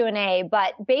for the Q&A,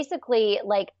 but basically,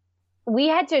 like, we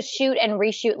had to shoot and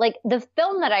reshoot. Like, the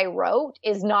film that I wrote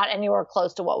is not anywhere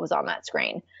close to what was on that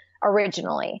screen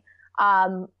originally.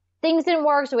 Things didn't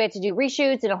work, so we had to do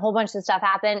reshoots and a whole bunch of stuff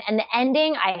happened. And the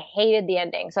ending, I hated the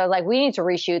ending. So I was like, we need to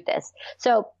reshoot this.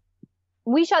 So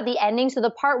we shot the ending. So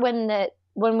the part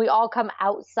when we all come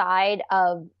outside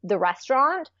of the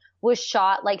restaurant was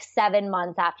shot like 7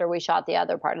 months after we shot the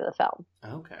other part of the film.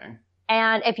 Okay.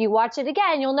 And if you watch it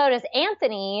again, you'll notice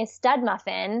Anthony Stud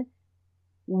Muffin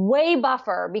way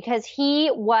buffer because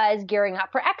he was gearing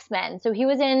up for X-Men. So he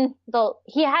was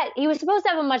he was supposed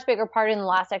to have a much bigger part in the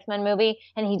last X-Men movie,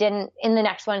 and he didn't. In the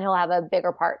next one, he'll have a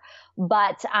bigger part.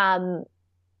 But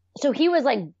so he was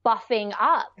like buffing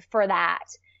up for that,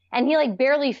 and he like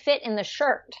barely fit in the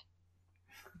shirt.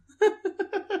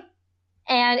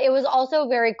 And it was also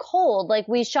very cold. Like,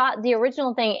 we shot the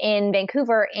original thing in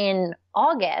Vancouver in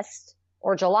August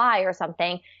or July or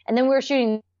something, and then we were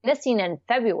shooting this scene in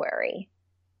February.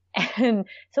 And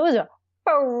so it was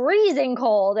freezing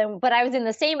cold, but I was in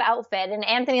the same outfit, and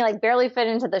Anthony like barely fit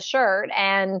into the shirt,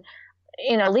 and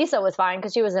Lisa was fine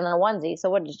because she was in a onesie, so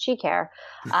what did she care?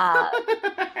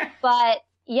 But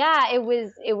yeah, it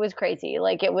was crazy.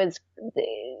 Like, it was,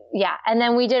 yeah. And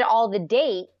then we did all the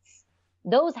dates.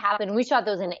 Those happened. We shot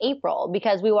those in April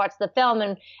because we watched the film,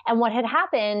 and what had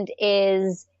happened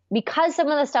is because some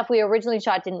of the stuff we originally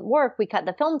shot didn't work, we cut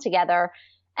the film together.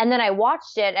 And then I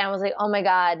watched it and I was like, oh my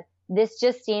God, this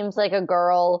just seems like a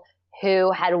girl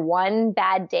who had one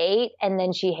bad date and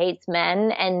then she hates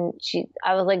men. And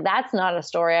I was like, that's not a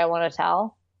story I want to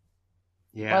tell.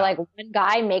 Yeah. Or like one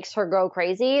guy makes her go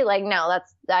crazy. Like, no,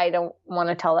 I don't want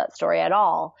to tell that story at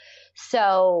all.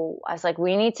 So I was like,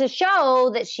 we need to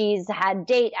show that she's had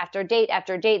date after date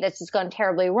after date that's just gone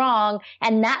terribly wrong.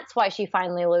 And that's why she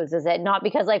finally loses it. Not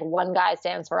because like one guy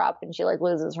stands her up and she like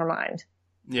loses her mind.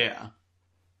 Yeah.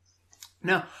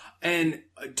 No, and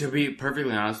to be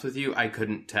perfectly honest with you, I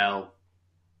couldn't tell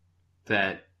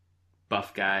that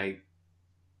buff guy,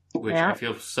 which I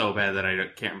feel so bad that I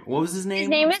can't remember. What was his name? His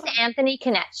name is Anthony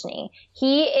Konechny.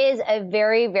 He is a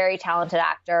very, very talented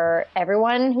actor.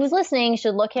 Everyone who's listening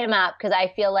should look him up because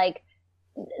I feel like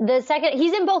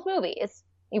he's in both movies.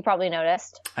 You probably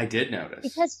noticed. I did notice.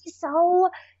 Because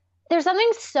there's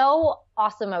something so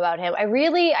awesome about him.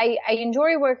 I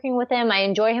enjoy working with him. I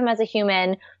enjoy him as a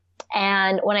human.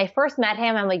 And when I first met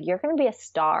him, I'm like, you're going to be a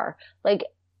star. Like,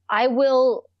 I'm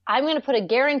going to put a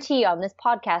guarantee on this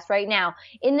podcast right now.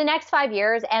 In the next 5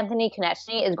 years, Anthony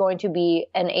Konechny is going to be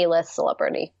an A-list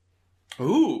celebrity.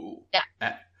 Ooh.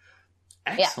 Yeah.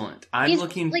 Excellent. Yeah.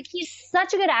 He's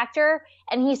such a good actor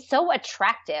and he's so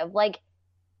attractive. Like,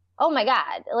 oh my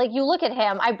God. Like, you look at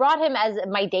him. I brought him as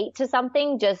my date to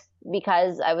something just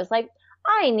because I was like,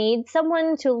 I need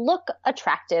someone to look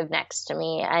attractive next to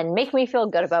me and make me feel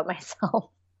good about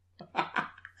myself.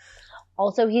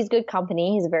 Also, he's good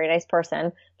company. He's a very nice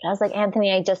person. But I was like,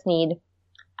 Anthony, I just need...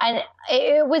 And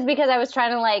it was because I was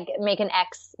trying to, like, make an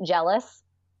ex jealous.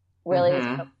 Really was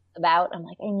what it was about. I'm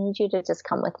like, I need you to just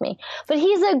come with me. But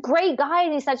he's a great guy,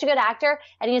 and he's such a good actor,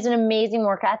 and he has an amazing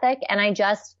work ethic. And I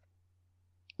just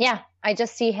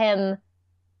see him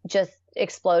just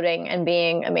exploding and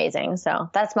being amazing. So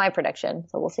that's my prediction.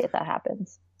 So we'll see if that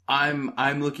happens.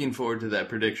 I'm looking forward to that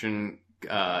prediction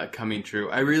coming true.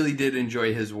 I really did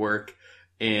enjoy his work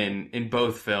in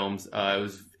both films. It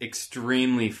was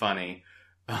extremely funny.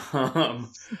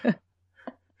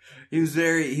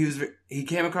 He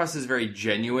came across as very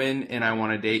genuine in I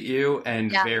Want to Date You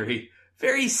and very,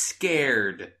 very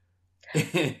scared.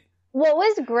 What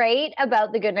was great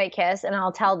about The Goodnight Kiss, and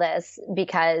I'll tell this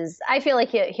because I feel like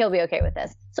he'll be okay with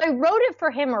this. So I wrote it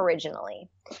for him originally.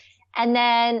 And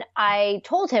then I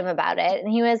told him about it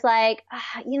and he was like,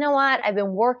 you know what? I've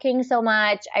been working so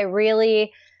much. I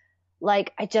really I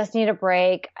just need a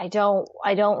break. I don't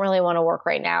really want to work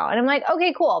right now. And I'm like,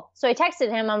 okay, cool. So I texted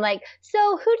him. I'm like,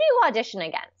 so who do you audition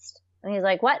against? And he's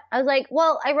like, what? I was like,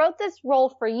 well, I wrote this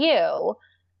role for you.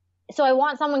 So I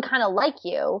want someone kind of like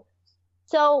you.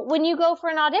 So when you go for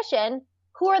an audition,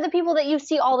 who are the people that you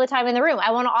see all the time in the room?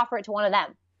 I want to offer it to one of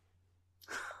them.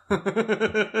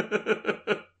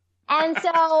 And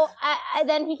so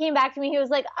then he came back to me. He was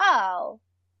like, oh,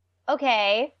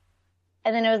 okay.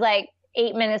 And then it was like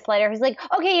 8 minutes later. He's like,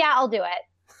 okay, yeah, I'll do it.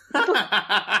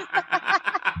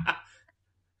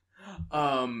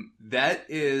 That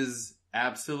is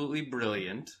absolutely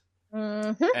brilliant.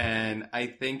 Mm-hmm. And I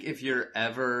think if you're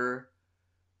ever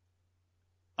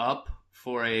up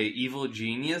for a evil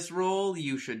genius role,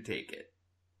 you should take it.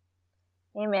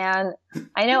 Hey, man,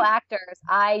 I know actors.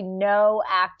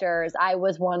 I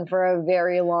was one for a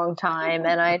very long time,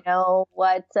 and I know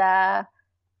what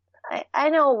I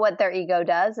know what their ego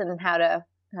does and how to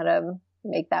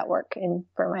make that work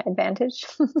for my advantage.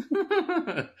 But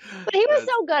he was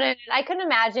so good at it. I couldn't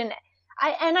imagine.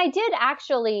 I did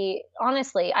actually,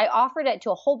 honestly, I offered it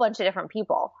to a whole bunch of different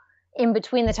people in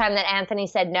between the time that Anthony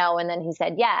said no and then he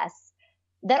said yes.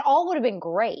 That all would have been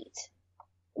great.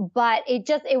 But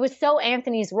it was so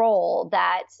Anthony's role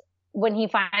that when he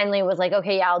finally was like,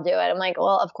 okay, yeah, I'll do it. I'm like,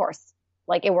 well, of course,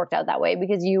 like it worked out that way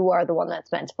because you are the one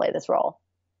that's meant to play this role.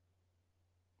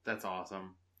 That's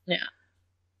awesome. Yeah.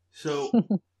 So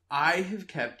I have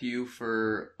kept you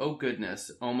for, oh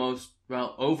goodness,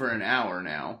 over an hour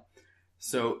now.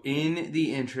 So in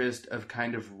the interest of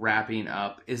kind of wrapping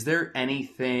up, is there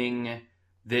anything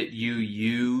that you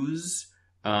use?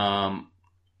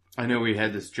 I know we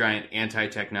had this giant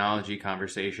anti-technology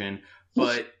conversation,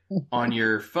 but on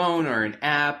your phone or an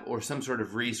app or some sort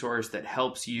of resource that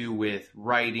helps you with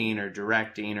writing or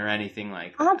directing or anything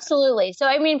like that? Absolutely. So,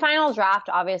 I mean, Final Draft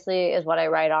obviously is what I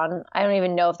write on. I don't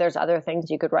even know if there's other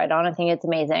things you could write on. I think it's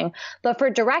amazing. But for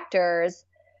directors,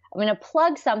 I'm going to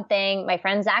plug something. My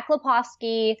friend Zach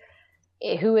Lepovsky,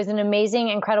 who is an amazing,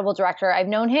 incredible director. I've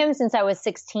known him since I was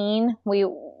 16.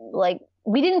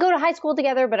 We didn't go to high school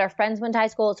together, but our friends went to high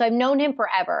school. So I've known him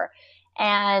forever.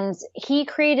 And he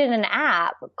created an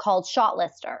app called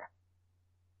Shotlister.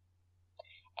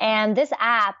 And this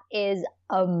app is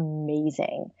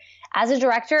amazing. As a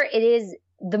director, it is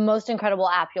the most incredible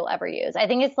app you'll ever use. I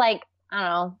think it's like, I don't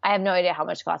know. I have no idea how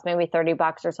much it costs. Maybe $30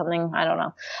 or something. I don't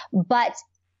know. But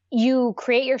you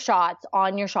create your shots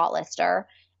on your Shotlister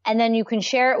and then you can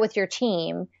share it with your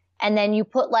team. And then you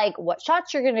put like what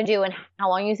shots you're going to do and how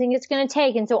long you think it's going to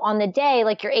take. And so on the day,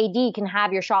 like your AD can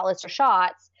have your Shotlister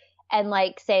shots and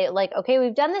like say like, okay,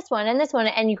 we've done this one.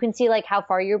 And you can see like how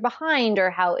far you're behind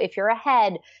or if you're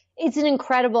ahead. It's an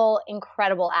incredible,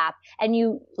 incredible app.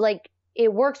 And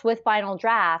it works with Final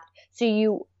Draft. So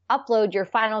you upload your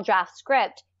final draft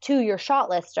script to your shot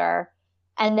lister.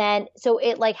 And then, so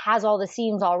it like has all the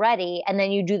scenes already, and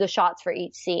then you do the shots for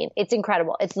each scene. It's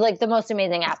incredible. It's like the most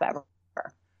amazing app ever.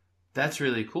 That's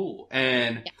really cool.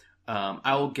 And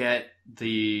I will get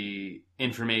the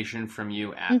information from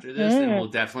you after this, and we'll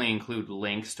definitely include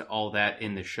links to all that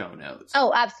in the show notes.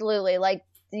 Oh, absolutely. Like,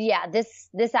 yeah,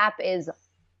 this app is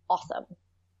awesome.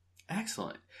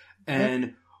 Excellent.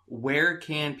 And where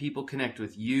can people connect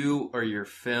with you or your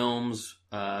films,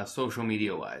 social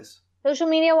media wise? Social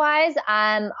media wise,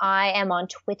 I am on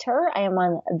Twitter. I am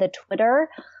on the Twitter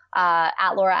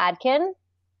at Laura Adkin,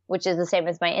 which is the same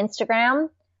as my Instagram.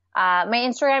 My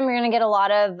Instagram, you're going to get a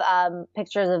lot of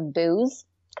pictures of booze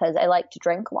because I like to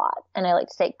drink a lot and I like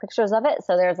to take pictures of it.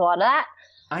 So there's a lot of that.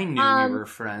 I knew we were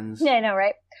friends. Yeah, I know,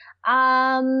 right?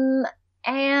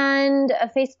 And a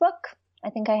Facebook.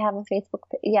 I think I have a Facebook.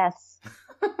 Yes.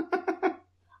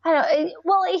 I don't.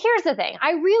 Well, here's the thing.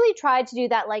 I really tried to do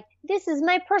that. Like, this is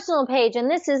my personal page and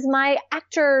this is my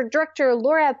actor, director,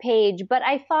 Laura page. But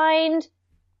I find,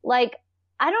 like,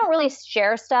 I don't really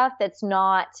share stuff that's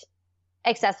not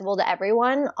accessible to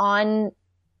everyone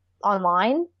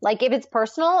online. Like, if it's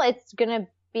personal, it's gonna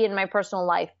be in my personal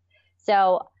life.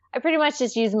 So I pretty much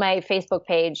just use my Facebook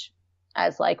page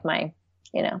as like my,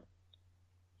 you know.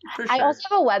 For sure. I also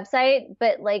have a website,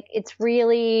 but like it's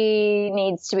really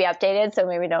needs to be updated, so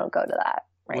maybe don't go to that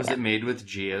right Was now. it made with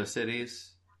GeoCities?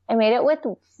 I made it with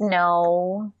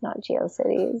no, not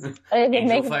GeoCities. I didn't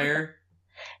make Angelfire?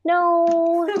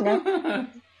 No.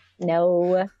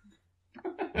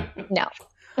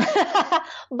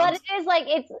 But it is like,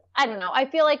 it's, I don't know. I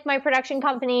feel like my production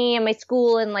company and my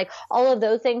school and like all of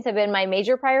those things have been my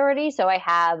major priority. So I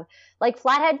have like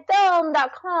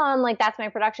flatheadfilm.com, like that's my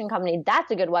production company.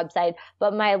 That's a good website.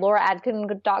 But my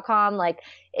lauraadkin.com, like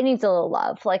it needs a little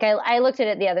love. Like I looked at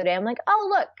it the other day. I'm like, oh,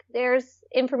 look, there's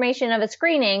information of a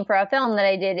screening for a film that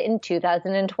I did in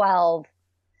 2012.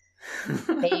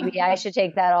 Maybe I should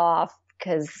take that off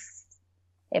because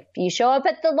if you show up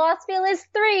at the Los Feliz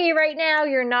 3 right now,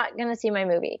 you're not going to see my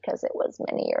movie because it was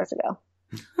many years ago.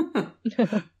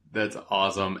 That's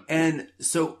awesome. And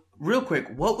so real quick,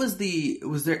 is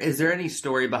there any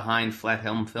story behind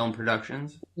Flathelm Film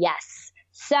Productions? Yes.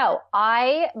 So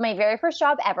my very first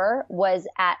job ever was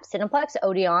at Cineplex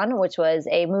Odeon, which was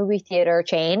a movie theater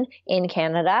chain in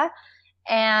Canada.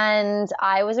 And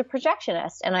I was a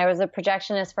projectionist, and I was a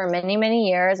projectionist for many, many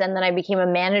years. And then I became a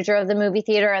manager of the movie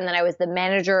theater, and then I was the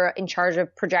manager in charge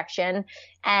of projection.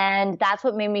 And that's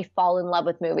what made me fall in love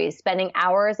with movies, spending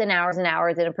hours and hours and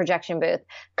hours in a projection booth,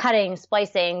 cutting,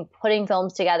 splicing, putting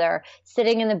films together,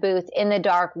 sitting in the booth in the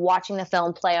dark, watching the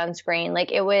film play on screen.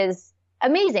 Like, it was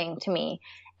amazing to me.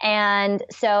 And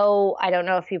so I don't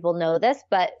know if people know this,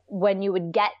 but when you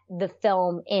would get the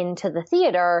film into the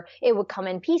theater, it would come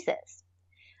in pieces.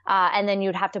 And then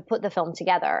you'd have to put the film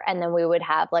together, and then we would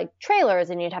have like trailers,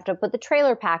 and you'd have to put the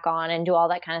trailer pack on and do all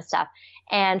that kind of stuff.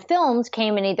 And films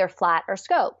came in either flat or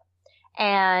scope.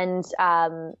 And,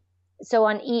 so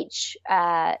on each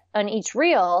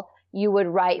reel, you would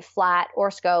write flat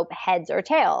or scope, heads or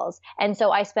tails. And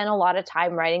so I spent a lot of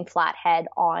time writing flat head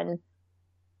on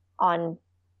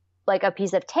like a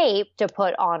piece of tape to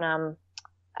put on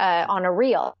a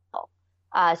reel,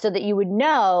 so that you would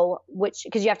know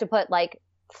because you have to put like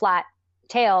flat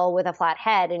tail with a flat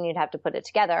head, and you'd have to put it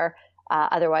together.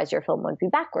 Otherwise your film would be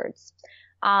backwards.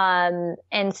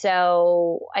 And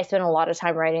so I spent a lot of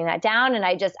time writing that down. And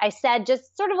I said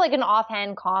just sort of like an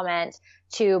offhand comment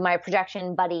to my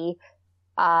projection buddy.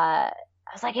 I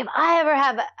was like, if I ever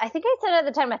have, I think I said at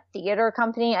the time, a theater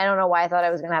company. I don't know why I thought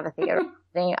I was going to have a theater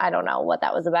company. I don't know what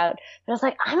that was about, but I was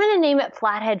like, I'm going to name it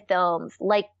Flathead Films.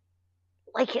 Like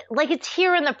it's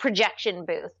here in the projection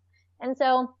booth. And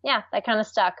so, yeah, that kind of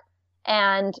stuck.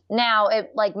 And now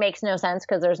it like makes no sense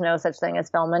because there's no such thing as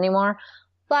film anymore.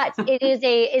 But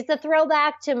it's a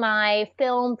throwback to my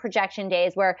film projection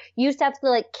days where you used to have to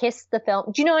like kiss the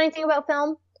film. Do you know anything about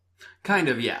film? Kind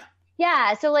of, yeah.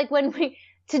 Yeah. So like when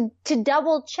to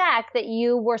double check that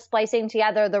you were splicing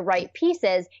together the right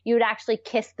pieces, you would actually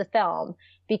kiss the film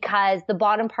because the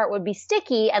bottom part would be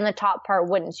sticky and the top part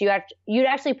wouldn't. So you'd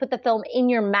actually put the film in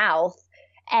your mouth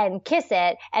and kiss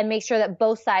it and make sure that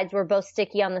both sides were both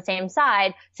sticky on the same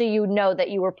side, so you know that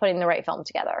you were putting the right film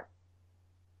together.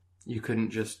 You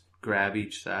couldn't just grab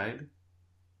each side?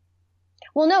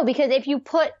 Well, no, because if you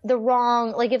put the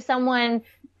wrong, like if someone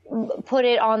put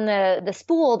it on the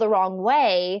spool the wrong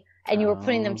way and you were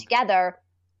putting them together,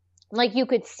 like you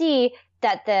could see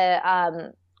that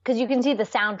because you can see the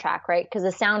soundtrack, right? Because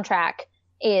the soundtrack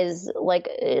is like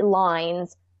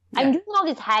lines. Yeah. I'm doing all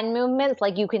these hand movements,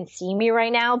 like you can see me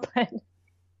right now, but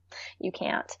You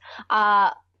can't.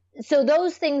 So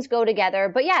those things go together.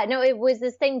 But yeah, no, it was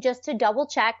this thing just to double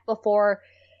check before,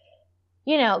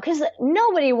 because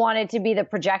nobody wanted to be the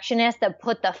projectionist that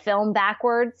put the film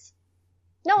backwards.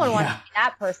 No one wanted to be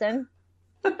that person.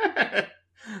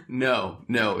 No.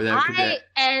 I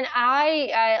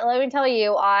let me tell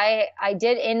you, I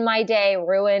did in my day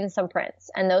ruin some prints,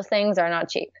 and those things are not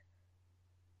cheap.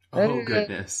 Oh,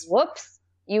 goodness. Whoops.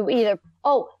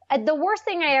 The worst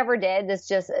thing I ever did, this is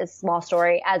just a small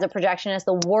story, as a projectionist,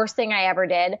 the worst thing I ever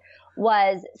did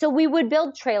was, so we would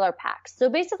build trailer packs. So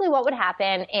basically what would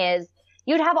happen is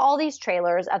you'd have all these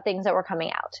trailers of things that were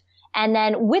coming out. And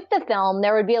then with the film,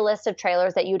 there would be a list of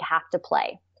trailers that you'd have to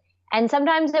play. And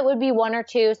sometimes it would be one or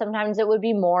two, sometimes it would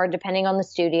be more, depending on the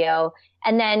studio.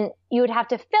 And then you would have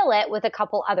to fill it with a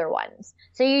couple other ones.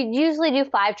 So you usually do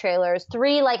 5 trailers.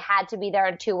 3 had to be there,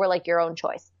 and 2 were your own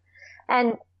choice.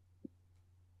 And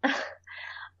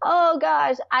oh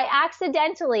gosh, I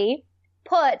accidentally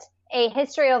put a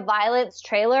History of Violence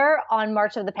trailer on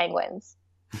March of the Penguins.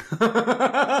 And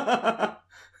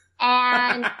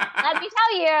let me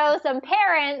tell you, some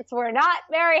parents were not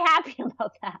very happy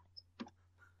about that.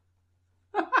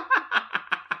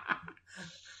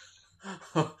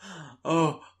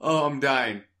 I'm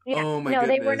dying. Yeah. Oh my goodness.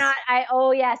 No, they were not. I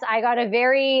got a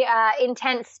very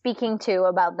intense speaking to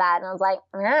about that. And I was like,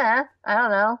 I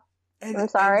don't know. I'm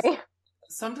sorry. And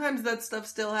sometimes that stuff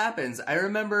still happens. I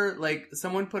remember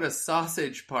someone put a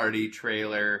Sausage Party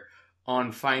trailer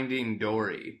on Finding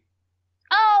Dory.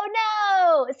 Oh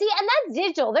no! See, and that's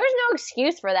digital. There's no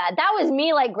excuse for that. That was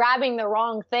me grabbing the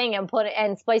wrong thing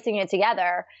and splicing it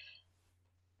together.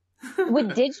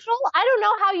 With digital, I don't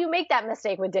know how you make that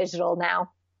mistake with digital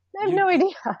now. I have no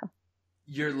idea.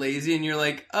 You're lazy and you're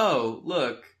like, oh,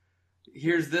 look,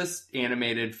 here's this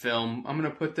animated film. I'm going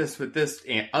to put this with this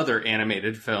other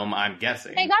animated film, I'm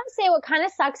guessing. I gotta say, what kind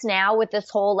of sucks now with this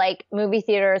whole movie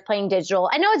theaters playing digital,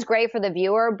 I know it's great for the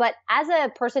viewer, but as a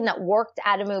person that worked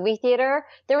at a movie theater,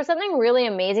 there was something really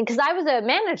amazing because I was a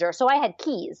manager, so I had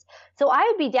keys. So I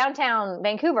would be downtown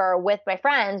Vancouver with my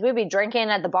friends. We'd be drinking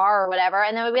at the bar or whatever,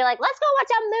 and then we'd be like, let's go watch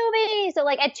a movie. So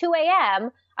at 2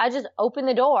 a.m., I'd just open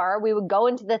the door. We would go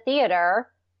into the theater,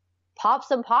 pop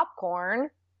some popcorn,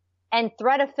 and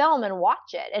thread a film and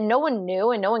watch it. And no one knew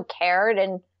and no one cared.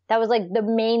 And that was the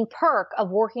main perk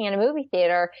of working in a movie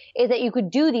theater, is that you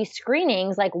could do these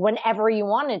screenings whenever you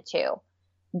wanted to.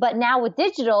 But now with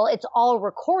digital, it's all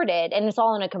recorded and it's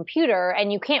all on a computer,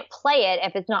 and you can't play it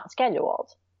if it's not scheduled.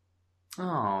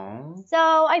 Oh. So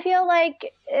I feel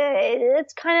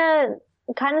it's kind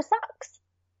of sucks.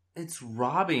 It's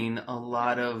robbing a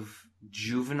lot of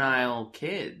juvenile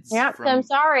kids. Yeah, so I'm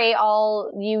sorry,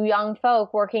 all you young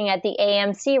folk working at the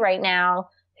AMC right now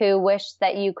who wish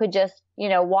that you could just,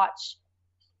 watch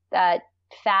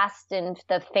Fast and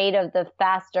the Fate of the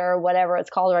Faster, whatever it's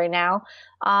called right now,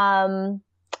 at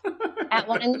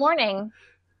 1 a.m.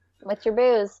 with your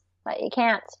booze, but you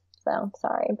can't. So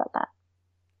sorry about that.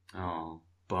 Oh,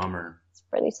 bummer. It's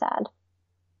pretty sad.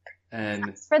 And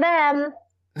that's for them.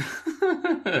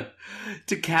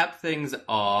 To cap things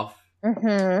off,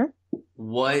 mm-hmm.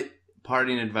 What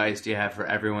parting advice do you have for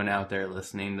everyone out there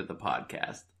listening to the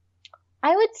podcast?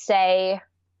 I would say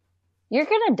you're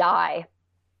gonna die.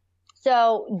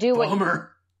 So do what.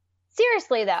 Bummer.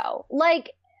 Seriously though, I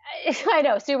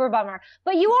know, super bummer,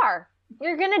 but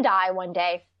you're gonna die one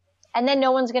day, and then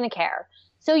no one's gonna care.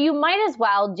 So you might as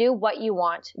well do what you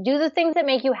want. Do the things that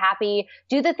make you happy.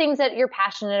 Do the things that you're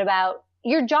passionate about.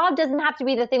 Your job doesn't have to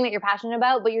be the thing that you're passionate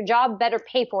about, but your job better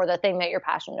pay for the thing that you're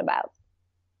passionate about.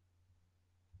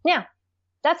 Yeah.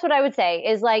 That's what I would say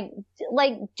is do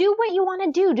what you want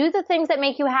to do. Do the things that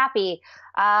make you happy.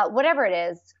 Whatever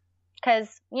it is.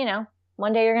 Cause,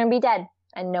 one day you're going to be dead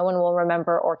and no one will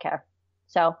remember or care.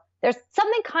 So there's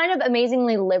something kind of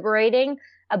amazingly liberating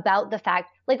about the fact,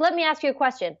 let me ask you a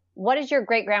question. What is your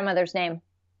great grandmother's name?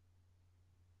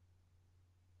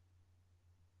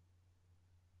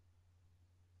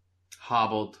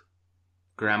 Hobbled.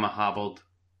 Grandma Hobbled.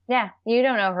 Yeah. You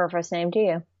don't know her first name, do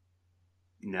you?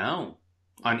 No.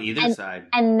 On either side.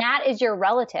 And that is your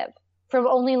relative from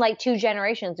only 2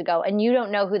 generations ago. And you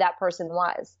don't know who that person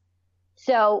was.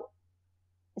 So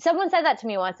someone said that to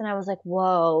me once and I was like,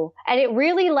 whoa. And it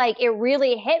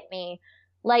really hit me.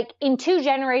 In 2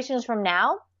 generations from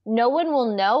now, no one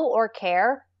will know or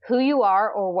care who you are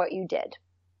or what you did.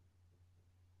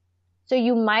 So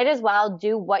you might as well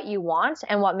do what you want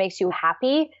and what makes you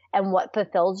happy and what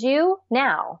fulfills you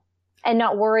now, and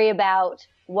not worry about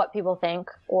what people think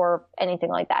or anything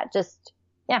like that. Just,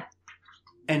 yeah.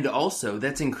 And also,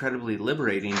 that's incredibly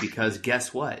liberating because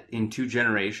guess what? In 2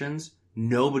 generations,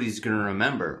 nobody's going to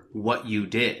remember what you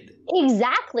did.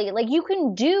 Exactly. Like, you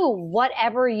can do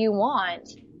whatever you want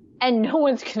and no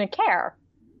one's going to care.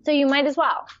 So you might as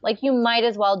well. Like, you might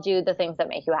as well do the things that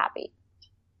make you happy.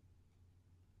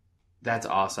 That's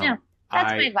awesome. Yeah,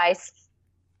 that's my advice.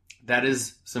 That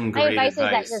is some great advice. My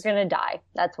advice is that you're going to die.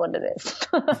 That's what it is.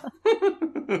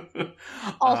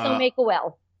 Also, make a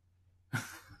will.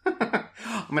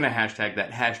 I'm going to hashtag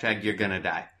that. Hashtag you're going to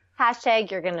die.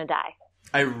 Hashtag you're going to die.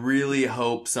 I really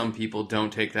hope some people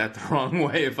don't take that the wrong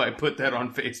way if I put that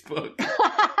on Facebook.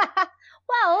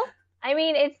 Well, I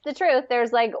mean, it's the truth.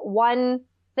 There's like one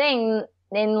thing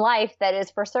in life that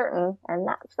is for certain, and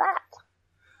that's that.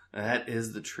 That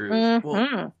is the truth. Mm-hmm.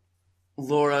 Well,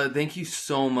 Laura, thank you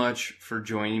so much for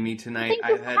joining me tonight.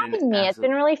 Thank you for having me. It's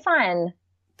been really fun.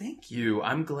 Thank you.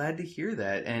 I'm glad to hear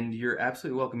that. And you're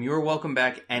absolutely welcome. You are welcome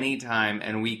back anytime,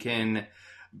 and we can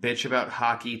bitch about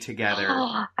hockey together.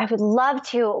 Oh, I would love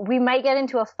to. We might get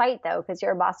into a fight, though, because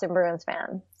you're a Boston Bruins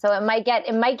fan. So it might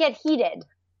get heated.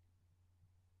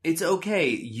 It's okay.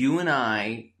 You and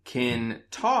I can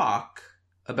talk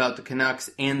about the Canucks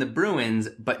and the Bruins,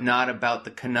 but not about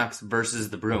the Canucks versus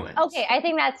the Bruins. Okay, I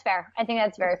think that's fair. I think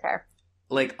that's very fair.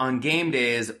 Like on game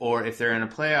days, or if they're in a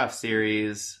playoff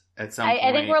series at some point.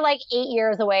 I think we're like 8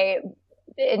 years away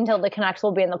until the Canucks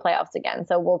will be in the playoffs again,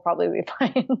 so we'll probably be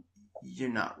fine. You're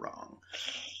not wrong.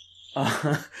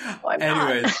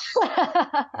 Anyways.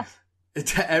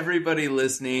 To everybody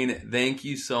listening, thank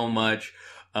you so much.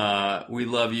 We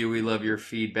love you. We love your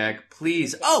feedback.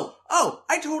 Please. Oh,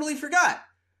 I totally forgot.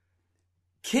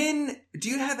 Do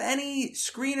you have any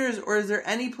screeners, or is there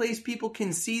any place people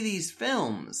can see these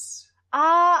films?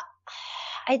 I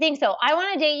think so. I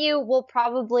Want to Date You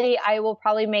I will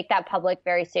probably make that public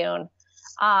very soon.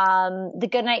 The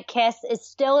Goodnight Kiss is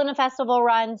still in a festival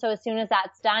run, so as soon as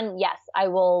that's done, yes, I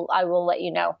will let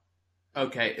you know.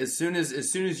 Okay, as soon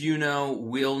as you know,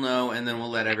 we'll know, and then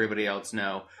we'll let everybody else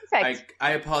know. Perfect.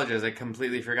 I apologize. I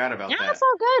completely forgot about that. Yeah, it's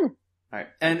all good. All right.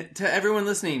 And to everyone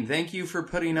listening, thank you for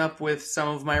putting up with some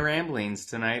of my ramblings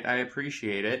tonight. I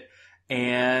appreciate it.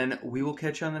 And we will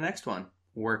catch you on the next one.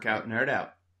 Work out, nerd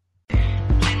out.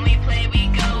 When we play, we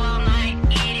go all night,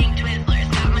 eating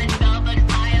Twizzlers. Got my spell books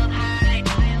piled high.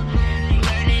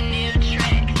 Learning new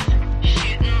tricks,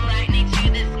 shooting lightning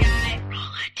to the sky. Roll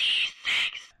a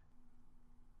d6.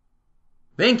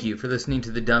 Thank you for listening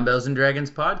to the Dumbbells and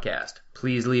Dragons podcast.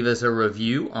 Please leave us a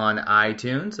review on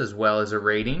iTunes as well as a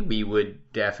rating. We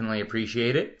would definitely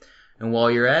appreciate it. And while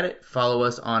you're at it, follow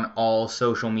us on all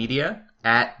social media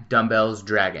at Dumbbells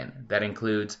Dragon. That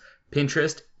includes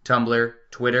Pinterest, Tumblr,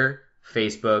 Twitter,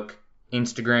 Facebook,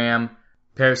 Instagram,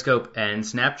 Periscope, and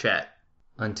Snapchat.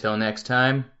 Until next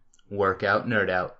time, work out, nerd out.